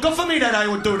do for you. Good for me that I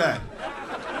would do that.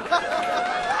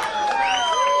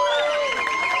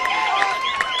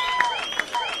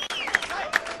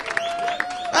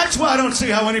 That's why I don't see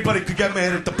how anybody could get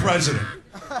mad at the president.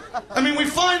 I mean, we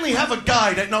finally have a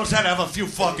guy that knows how to have a few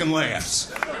fucking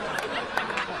laughs.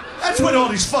 That's what all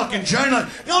these fucking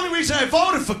journalists... The only reason I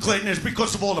voted for Clinton is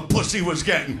because of all the pussy he was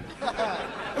getting.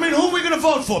 I mean, who were we gonna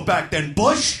vote for back then?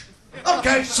 Bush?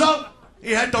 Okay, so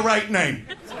he had the right name.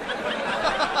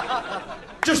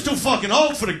 Just too fucking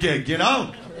old for the gig, you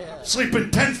know?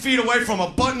 Sleeping 10 feet away from a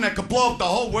button that could blow up the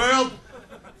whole world.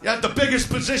 You have the biggest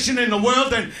position in the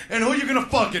world, and who are you gonna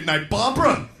fuck at night?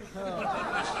 Barbara?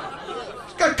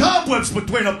 She's got cobwebs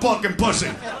between her fucking pussy.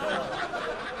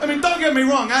 I mean, don't get me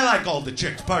wrong, I like older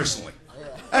chicks, personally.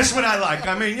 That's what I like.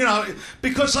 I mean, you know,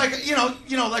 because like, you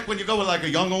know, like when you go with like a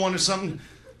younger one or something,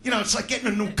 you know, it's like getting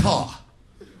a new car.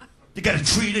 You gotta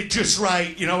treat it just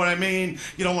right, you know what I mean?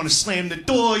 You don't want to slam the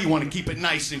door, you want to keep it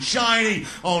nice and shiny.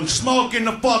 Don't smoke in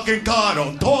the fucking car,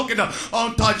 don't talk in the,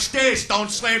 don't touch this, don't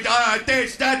slam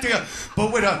this, that, there.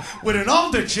 But with an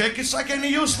older chick, it's like any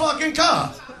used fucking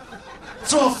car.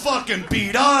 It's all fucking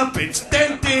beat up, it's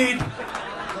dented.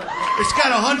 It's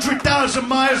got 100,000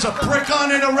 miles of brick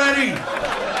on it already.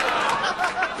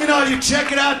 You know, you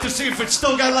check it out to see if it's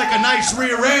still got like a nice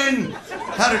rear end,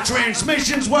 how the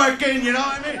transmission's working, you know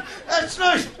what I mean? That's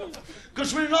nice.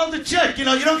 Because with an older chick, you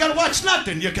know, you don't gotta watch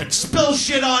nothing. You can spill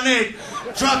shit on it,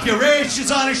 drop your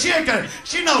ashes on it.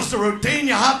 She knows the routine.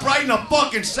 You hop right in the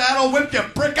fucking saddle, whip your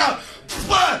brick out,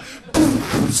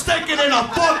 stick it in her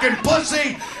fucking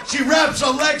pussy. She wraps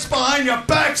her legs behind your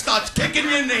back, starts kicking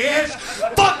you in the ass.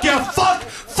 Fuck you, fuck,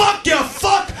 fuck you,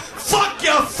 fuck, fuck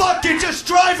you, fuck. You just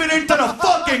drive it into the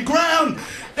fucking ground.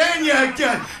 Then you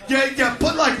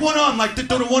put like one arm, like to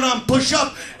do the one arm push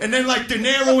up, and then like the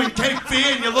narrow and Cape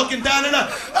Fear, and you're looking down at her.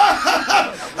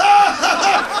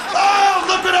 Oh,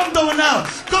 look what I'm doing now.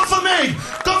 Good for me.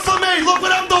 Good for me. Look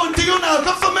what I'm doing to you now.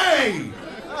 Good for me.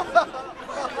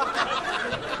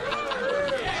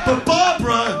 But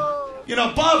Barbara, you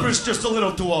know, Barbara's just a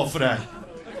little too old for that.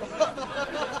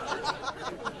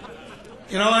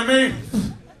 You know what I mean?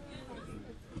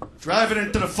 Drive it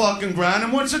into the fucking ground,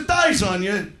 and once it dies on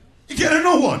you, you get a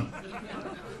new one.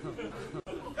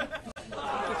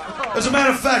 As a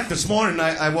matter of fact, this morning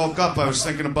I woke up, I was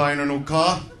thinking of buying a new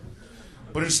car.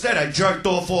 But instead I jerked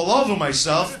off all over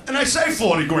myself, and I saved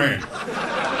 40 grand.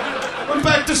 Went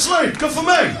back to sleep. Good for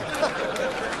me.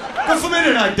 Good for me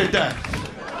that I did that.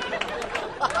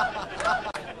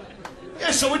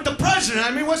 Yeah, so with the president,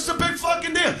 I mean, what's the big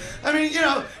fucking deal? I mean, you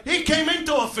know, he came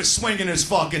into office swinging his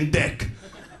fucking dick.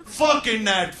 Fucking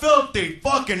that filthy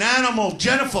fucking animal,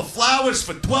 Jennifer Flowers,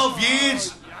 for 12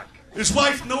 years. His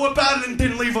wife knew about it and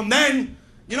didn't leave him then.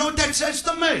 You know what that says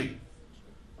to me?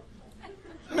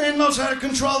 Man knows how to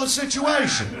control the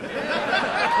situation.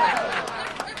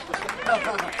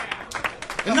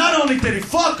 And not only did he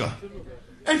fuck her,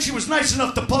 and she was nice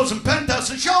enough to pose in Penthouse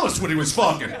and show us what he was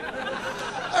fucking.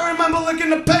 I remember licking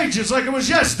the pages like it was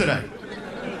yesterday.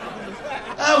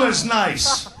 That was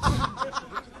nice.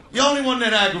 The only one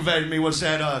that aggravated me was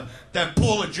that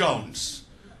Paula Jones.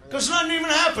 Because nothing even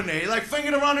happened there. He like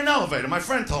fingered her on an elevator. My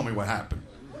friend told me what happened.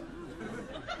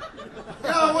 You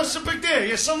know, what's the big deal?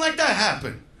 Yeah, something like that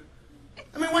happened.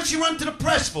 I mean, what's she run to the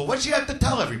press for? What's she have to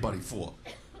tell everybody for?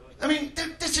 I mean,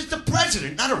 this is the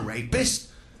president, not a rapist.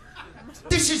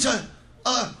 This is a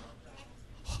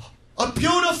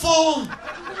beautiful,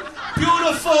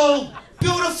 beautiful,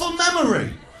 beautiful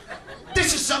memory.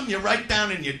 This is something you write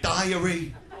down in your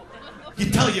diary. You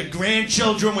tell your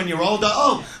grandchildren when you're older,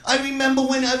 oh, I remember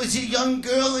when I was a young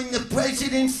girl and the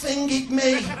president fingered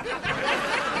me.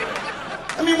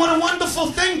 I mean, what a wonderful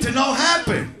thing to know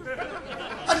happened.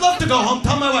 I'd love to go home,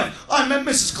 tell my wife, oh, I met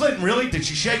Mrs. Clinton, really? Did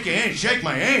she shake your hand? Shake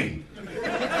my hand.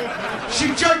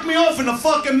 She jerked me off in the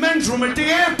fucking men's room at the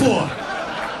airport.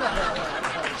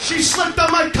 She slipped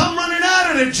on my cum running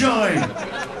out of the joint.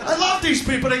 I love these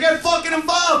people, they get fucking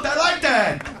involved, I like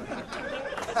that.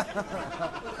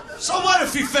 So what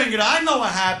if he fingered her? I know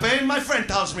what happened. My friend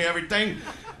tells me everything.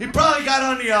 He probably got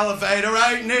on the elevator,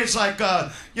 right? And there's like,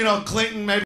 Clinton maybe